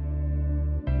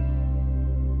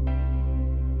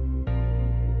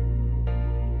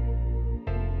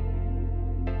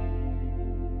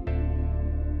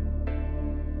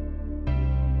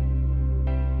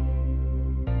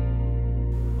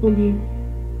 Obi,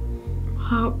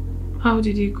 how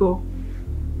did he go?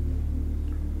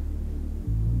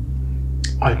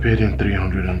 I paid him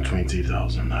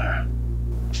 320,000 naira.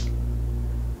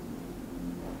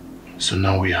 So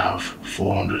now we have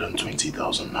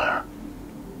 420,000 naira.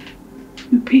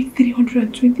 You paid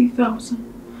 320,000.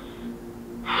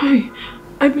 Hi,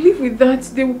 I believe with that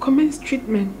they will commence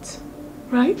treatment,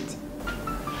 right?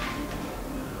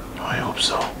 I hope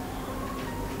so.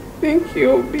 Thank you,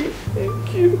 Obi.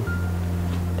 Thank you.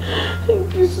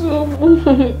 Thank you so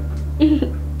much.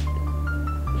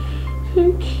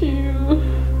 Thank you.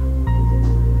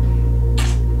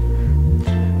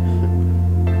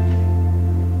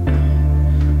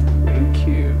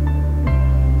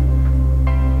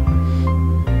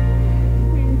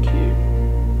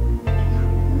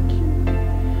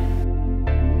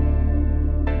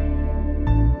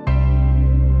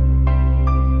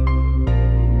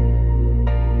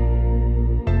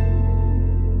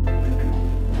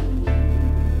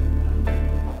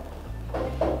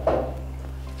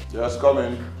 Just come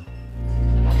in.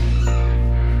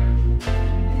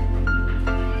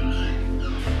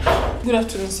 Good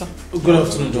afternoon, sir. Good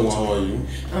afternoon, Doctor. How are you?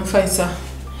 I'm fine, sir.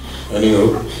 Any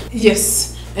hope?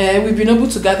 Yes. We've been able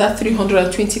to gather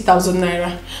 320,000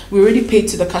 naira. We already paid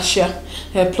to the cashier,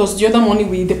 plus the other money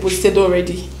we deposited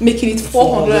already, making it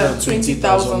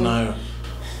 420,000 naira.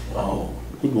 Wow,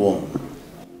 good one.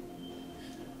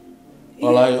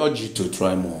 Well, I urge you to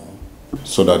try more,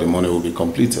 so that the money will be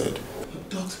completed.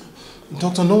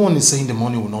 Doctor, no one is saying the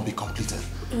money will not be completed.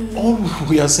 All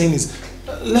we are saying is,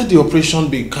 let the operation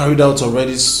be carried out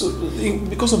already, so,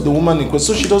 because of the woman in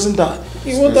question, so she doesn't die.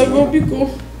 You want to go, Biko?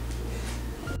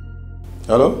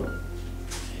 Hello?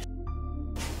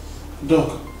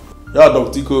 Doc. Yeah,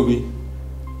 Dr. Kobe.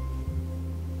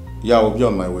 Yeah, I'll be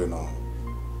on my way now.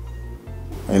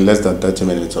 In less than 30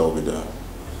 minutes, I'll be there.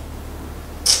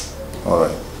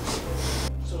 Alright.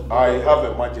 I have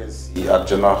emergency at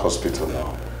General Hospital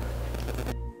now.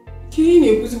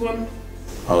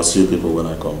 I'll see you people when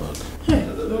I come back.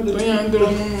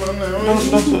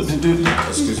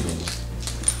 Excuse me.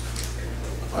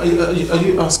 Are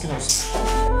you asking us?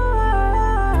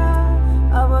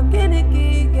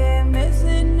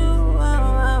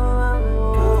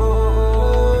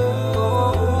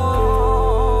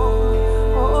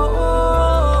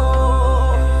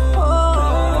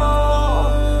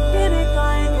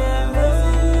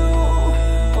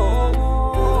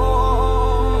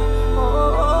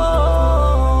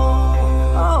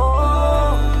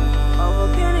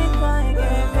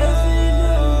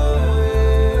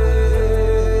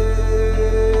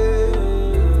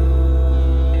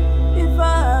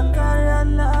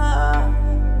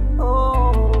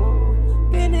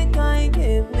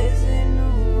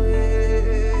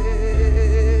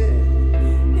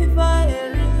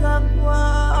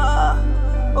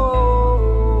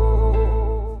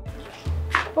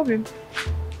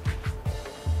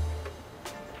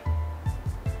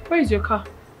 Where is your car?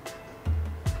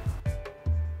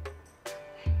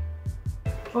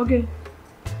 Okay.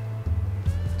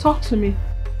 Talk to me.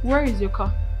 Where is your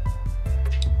car?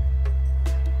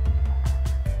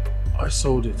 I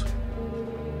sold it.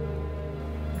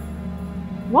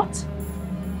 What?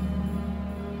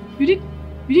 You did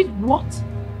what?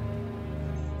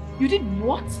 You did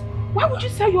what? Why would you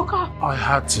sell your car? I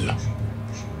had to.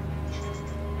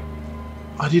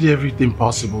 I did everything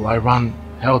possible. I ran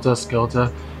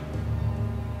helter-skelter.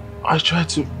 I tried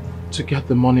to get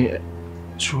the money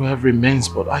through every means,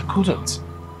 but I couldn't.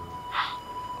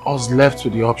 I was left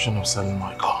with the option of selling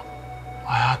my car.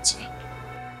 I had to.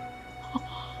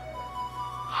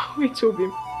 Wait, Toby.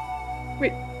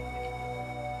 Wait.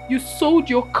 You sold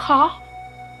your car?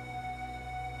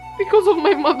 Because of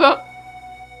my mother?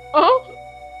 Huh?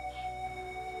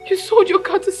 You sold your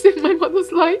car to save my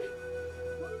mother's life?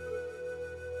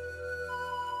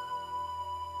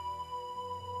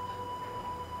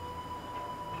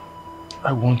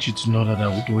 I want you to know that I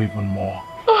will do even more.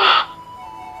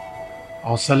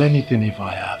 I'll sell anything if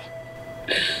I have.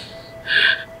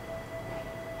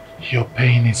 Your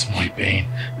pain is my pain.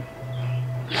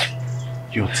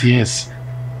 Your tears,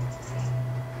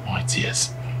 my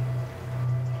tears.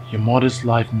 Your mother's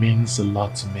life means a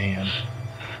lot to me, and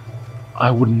I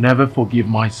would never forgive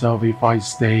myself if I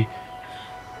stay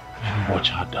and watch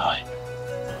her die.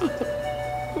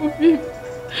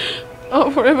 I'll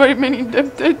forever remain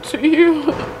indebted to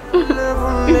you.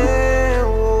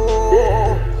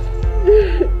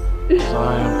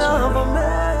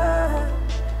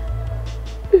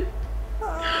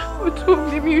 But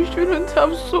Toby, you shouldn't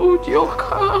have sold your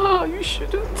car. You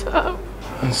shouldn't have.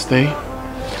 And stay?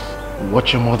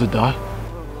 Watch your mother die?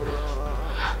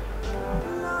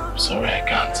 I'm sorry, I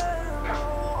can't.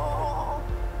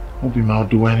 I'll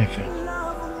do anything.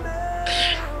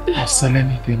 I'll sell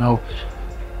anything.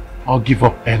 I'll give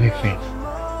up anything.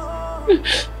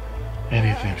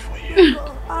 Anything for you.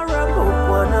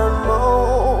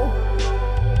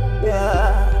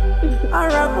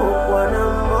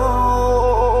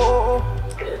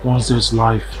 Once there's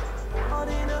life,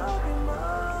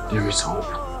 there is hope.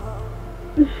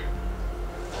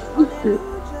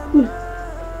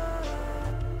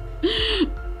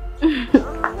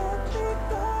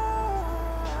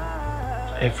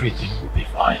 Everything will be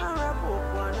fine.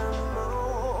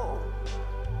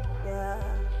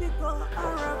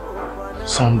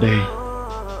 Someday,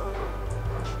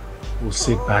 we'll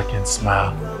sit back and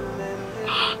smile,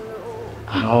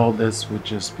 and all this will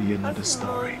just be another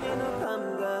story.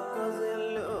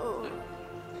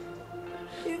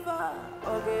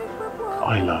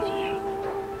 I love you.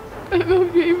 I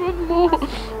love you even more.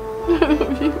 I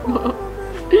love you more.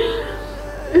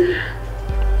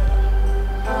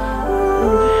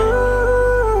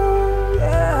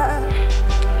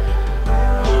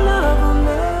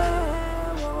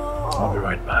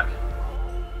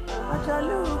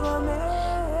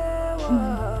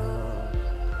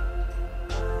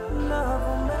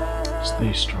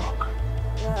 Stay strong.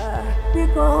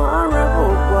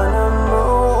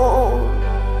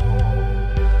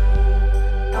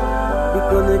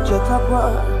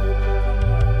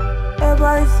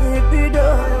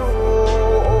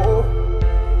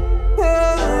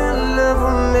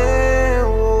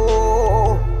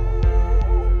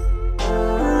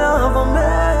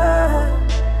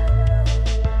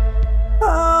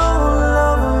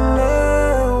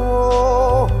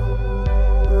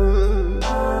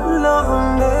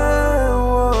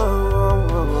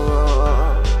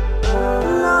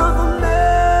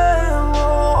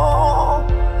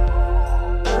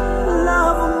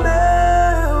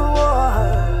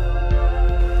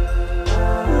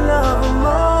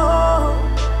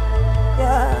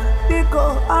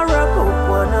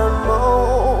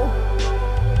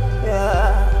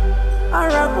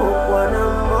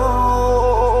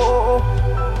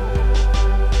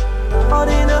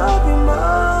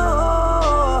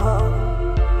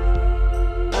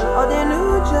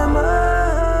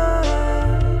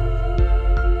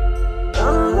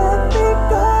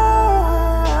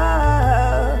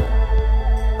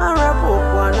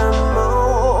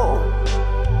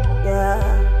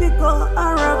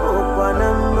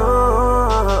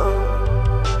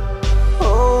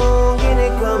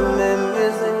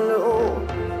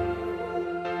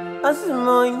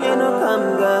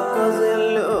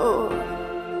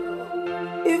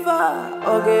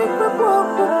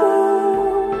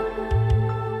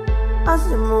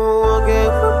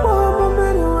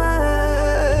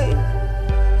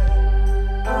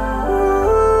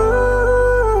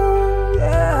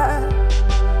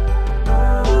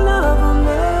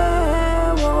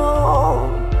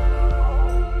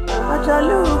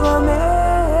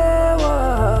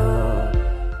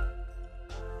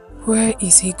 Where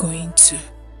is he going to?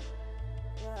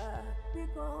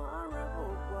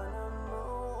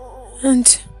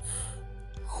 And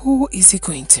who is he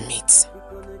going to meet?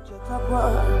 But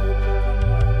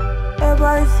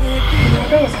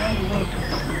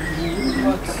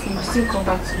he will still come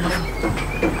back tomorrow.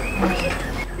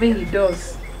 When he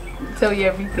does, he'll tell you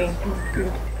everything.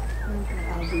 Good.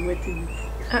 I'll be waiting.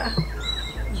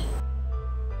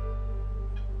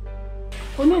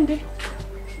 Onende.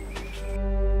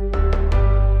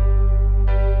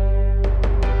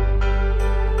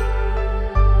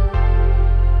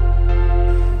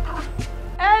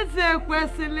 Eze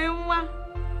kwesịrị nwa,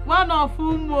 one of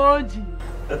ụmụ ojii.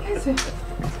 Eze.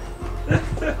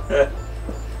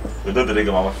 Udo dịrị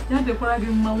gị, mama. Ya dịkwara gị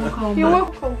mma nwoke ọma. You're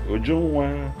welcome.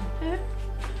 Ujunwa.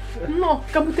 No,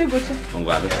 kabute gocha.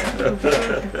 Ngwale.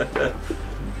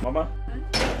 Mama.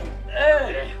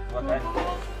 Hey.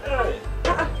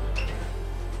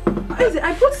 Eze,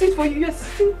 I brought seat for you. You're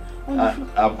sitting on the floor.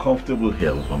 I'm comfortable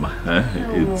here, Mama.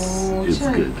 It's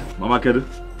good. Mama Kedu?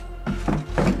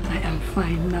 I am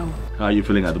fine now. How are you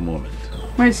feeling at the moment?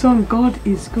 My son, God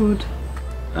is good.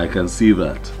 I can see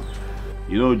that.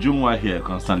 You know, Jungwa here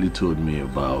constantly told me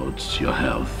about your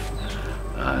health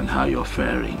and how you're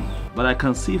faring. But I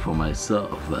can see for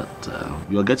myself that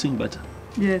you're getting better.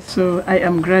 Yes, so I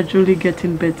am gradually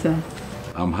getting better.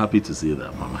 I'm happy to see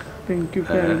that, Mama. Thank you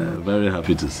very much. Very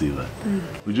happy to see that.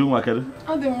 Ujungwa Kedu?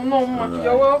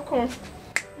 You're welcome.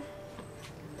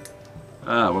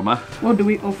 Mama. What do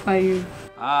we offer you?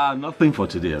 Nothing for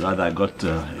today. Rather, I got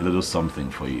a little something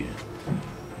for you.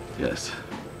 Yes.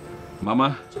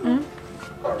 Mama?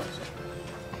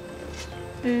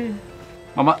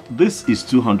 Mama, this is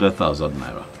 200,000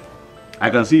 naira. I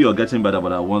can see you're getting better,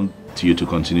 but I want you to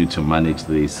continue to manage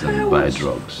this and buy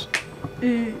drugs.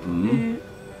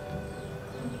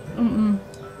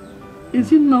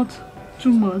 Is it not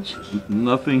too much?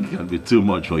 Nothing can be too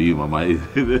much for you, Mama.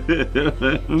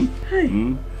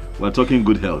 We're talking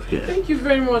good health here. Thank you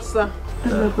very much, sir.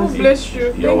 God bless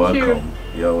you. You're welcome.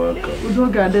 You. You're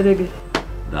welcome.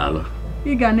 Dalo.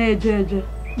 Ị ga na-eje eje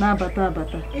na-abata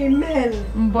abata. Amen.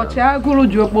 Mbọchị agụrụ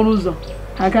ji okporo ụzọ,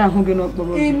 ha ga-ahụ gị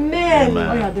n'okporo ụzọ. Amen.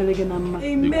 Ọ ya dịrị gị na mma.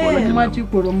 Amen. Mmachi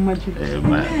kwuru mmachi.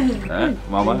 Amen.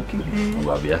 Mama?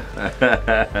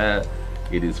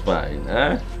 It is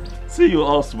fine. See you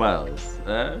all smiles.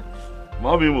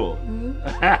 Mommy more.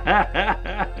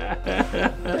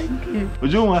 Thank you.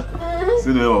 Ujuma?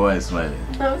 See the way Mama is smiling.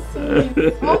 I'm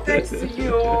sweet. More thanks to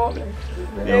you.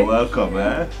 You're welcome,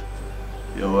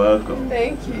 You're welcome.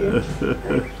 Thank you.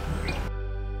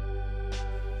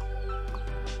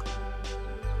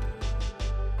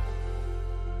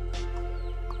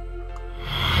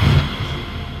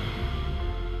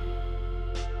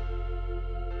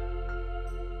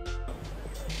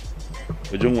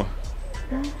 Ujungwa,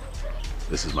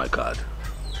 this is my card.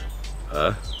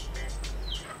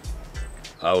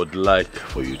 I would like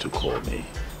for you to call me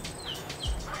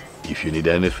if you need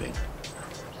anything.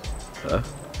 Huh?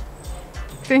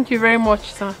 Thank you very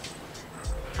much, sir.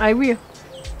 I will.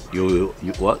 You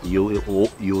what? You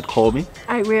would call me?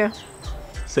 I will.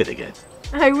 Say it again.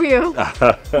 I will.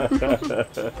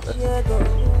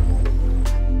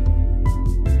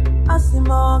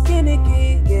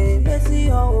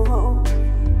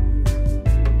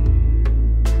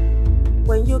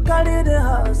 When you carry the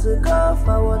house, go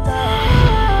for water.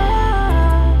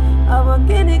 Our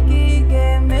guinea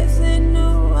game missing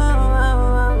new.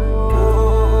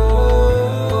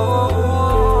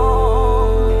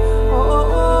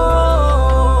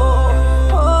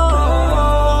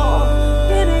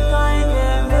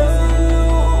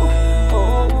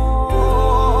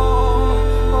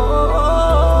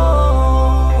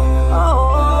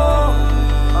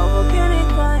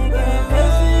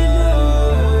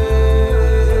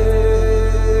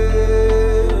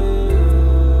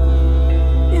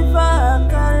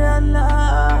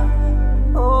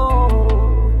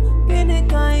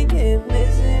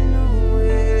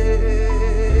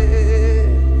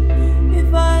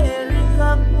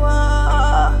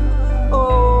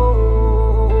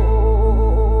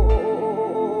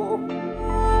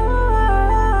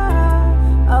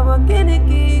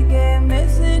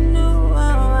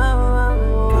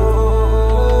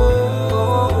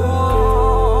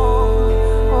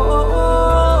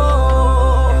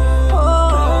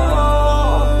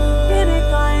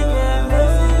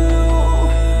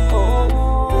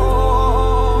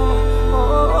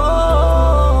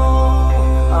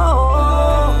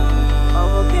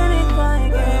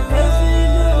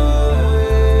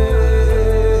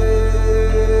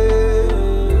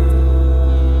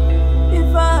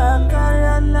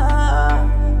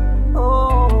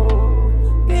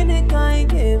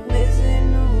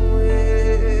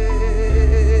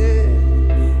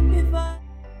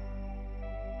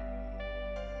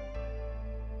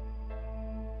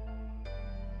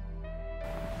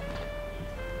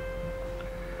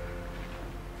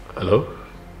 Hello?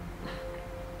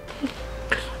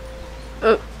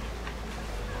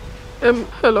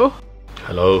 Hello?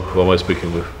 Hello, who am I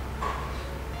speaking with?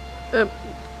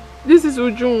 This is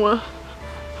Ujunwa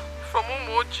from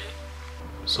Umoji.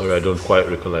 Sorry, I don't quite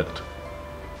recollect.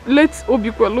 Late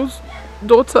Obikwelu's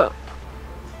daughter.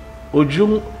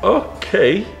 Ujung,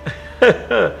 okay.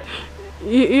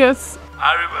 Yes.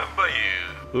 I remember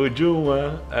you.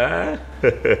 Ujunwa, eh?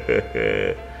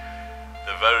 The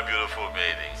very beautiful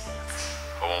maiden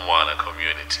from Umwana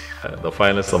community. The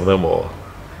finest of them all.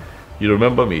 You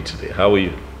remember me today. How are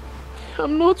you?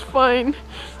 I'm not fine.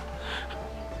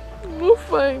 I'm not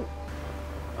fine.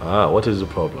 Ah, what is the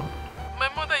problem? My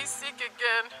mother is sick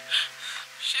again.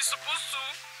 She's supposed to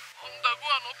undergo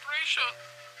an operation.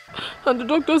 And the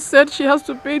doctor said she has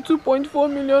to pay 2.4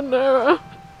 million naira.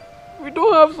 We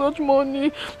don't have such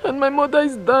money and my mother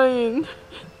is dying.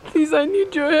 Please, I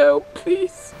need your help,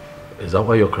 please. Is that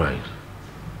why you're crying?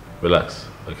 Relax.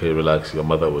 Okay, relax. Your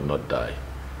mother will not die.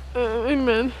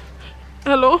 Amen.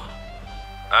 Hello?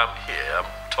 I'm here. I'm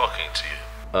talking to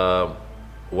you.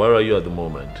 Where are you at the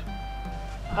moment?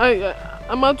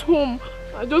 I'm at home.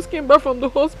 I just came back from the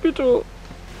hospital.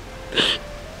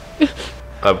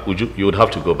 You would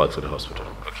have to go back to the hospital.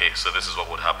 Okay, so this is what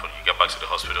would happen. You get back to the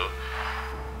hospital,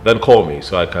 then call me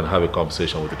so I can have a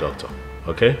conversation with the doctor.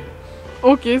 Okay?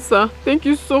 Okay, sir. Thank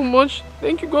you so much.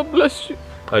 Thank you. God bless you.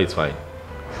 Oh, it's fine.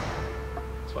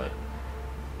 It's fine.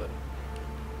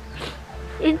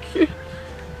 Thank you.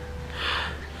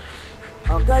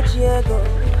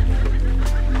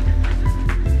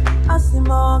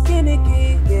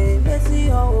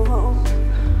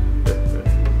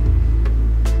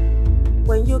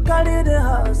 When you carry the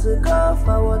house, go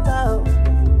for water,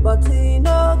 but he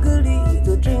no good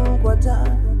to drink water.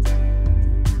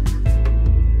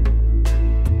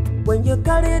 When you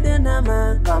carry the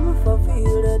nama, come for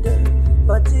field,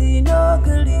 but he no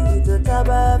good to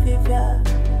taba fifia.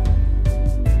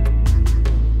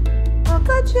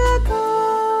 Okacheko,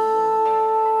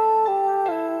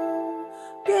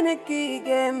 Geneki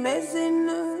game messing.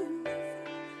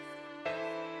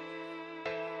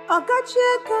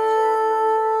 Okacheko,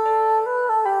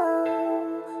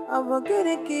 I'm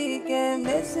getting kick and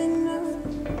messing.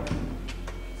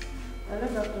 Hello,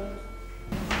 doctor.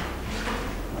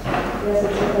 Yes,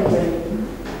 sir.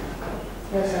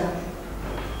 Yes, sir.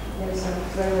 Yes, sir.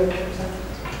 Very well, sir.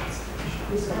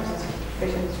 Please come, sir.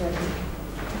 Patient is ready.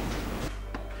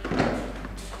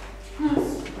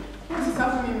 What is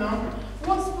happening now?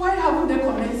 Why haven't they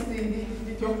commenced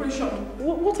the operation?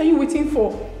 What are you waiting for?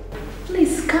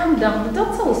 Please calm down. The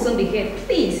doctor will soon be here.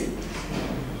 Please.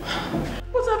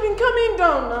 But I've been coming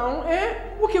down now, eh?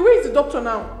 Okay, where is the doctor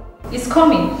now? He's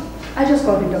coming. I just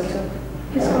called the doctor.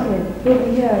 He's coming. He'll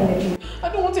be here in a few. I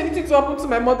don't want anything to happen to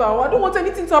my mother. I don't want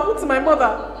anything to happen to my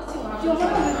mother. Your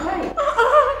mother will cry.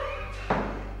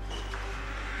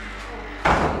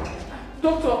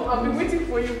 Doctor, I've been waiting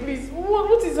for you, please.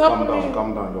 What is happening?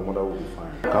 Calm down. Your mother will be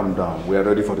fine. Calm down. We are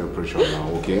ready for the operation now,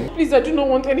 okay? Please, I do not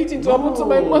want anything to happen to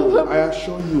my mother. I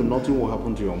assure you, nothing will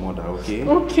happen to your mother, okay?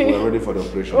 Okay. We are ready for the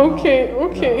operation okay, now.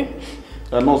 Okay.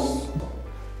 Yeah. Nurse,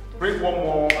 bring one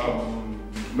more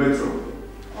metro.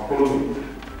 Follow me.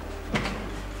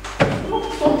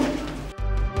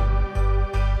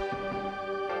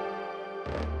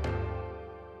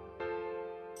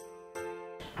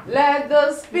 Let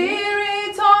the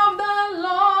Spirit of the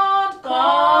Lord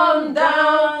come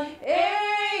down.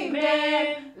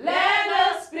 Amen. Let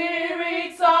the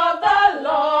Spirit of the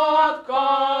Lord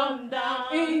come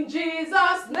down. In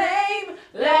Jesus' name,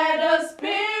 let the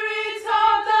Spirit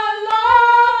of the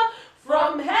Lord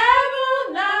from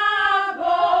heaven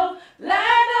above,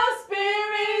 let the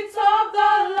Spirit of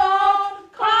the Lord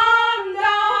come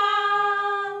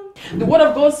down. The Word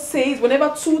of God says,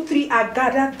 whenever 2, 3 are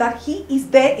gathered, that He is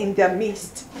there in their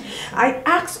midst. I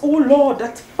ask, oh Lord,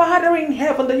 that Father in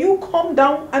heaven, that you come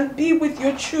down and be with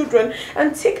your children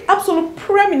and take absolute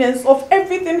preeminence of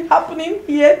everything happening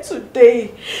here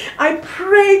today. I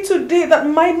pray today that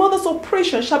my mother's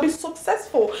operation shall be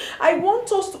successful. I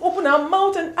want us to open our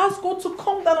mouth and ask God to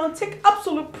come down and take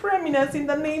absolute preeminence in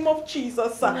the name of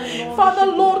Jesus. Father,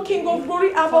 Lord, King of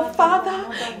glory, our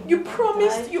Father, you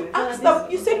promised, you asked that,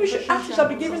 you said we should ask, it shall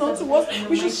be given unto us.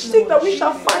 We should seek, that we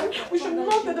shall find. We should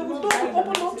knock, that the door will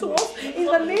open unto us. In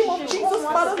the name of Jesus,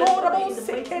 Father, Lord,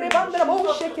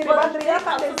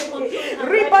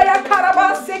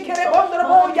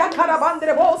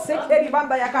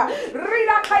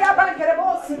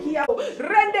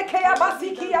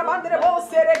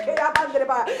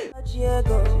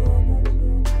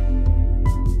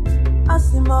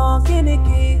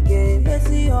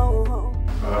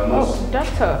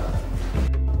 Doctor.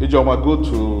 Ijoma, go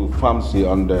to pharmacy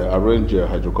and arrange a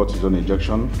hydrocortisone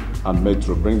injection and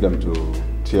metro. Bring them to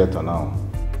theater now.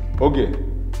 Okay.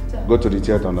 Go to the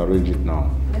theater and arrange it now.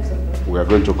 We are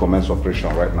going to commence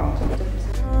operation right now.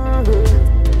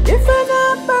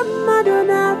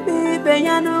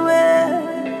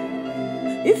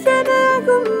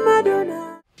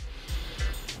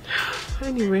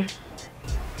 Anyway,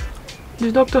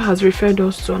 the doctor has referred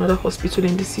us to another hospital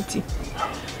in the city.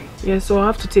 Yeah, so I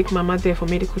have to take Mama there for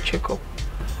medical checkup.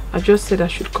 I just said I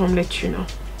should come let you know.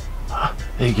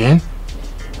 Again?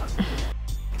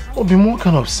 Obi, what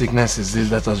kind of sickness is this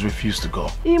that has refused to go?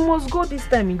 He must go this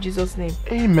time in Jesus' name.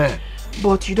 Amen.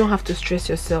 But you don't have to stress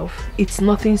yourself. It's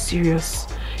nothing serious.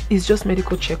 It's just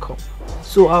medical checkup.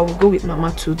 So I will go with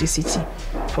Mama to the city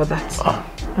for that.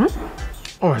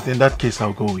 Alright, in that case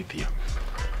I'll go with you.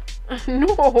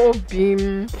 No,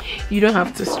 Bim. You don't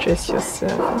have to stress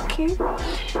yourself, okay?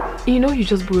 You know you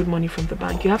just borrowed money from the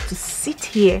bank. You have to sit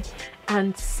here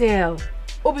and sell.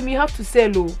 Oh, Bim, you have to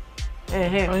sell, oh.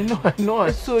 I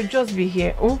know. So just be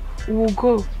here. Oh, we'll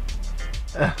go.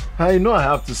 I know I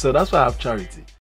have to sell. That's why I have charity.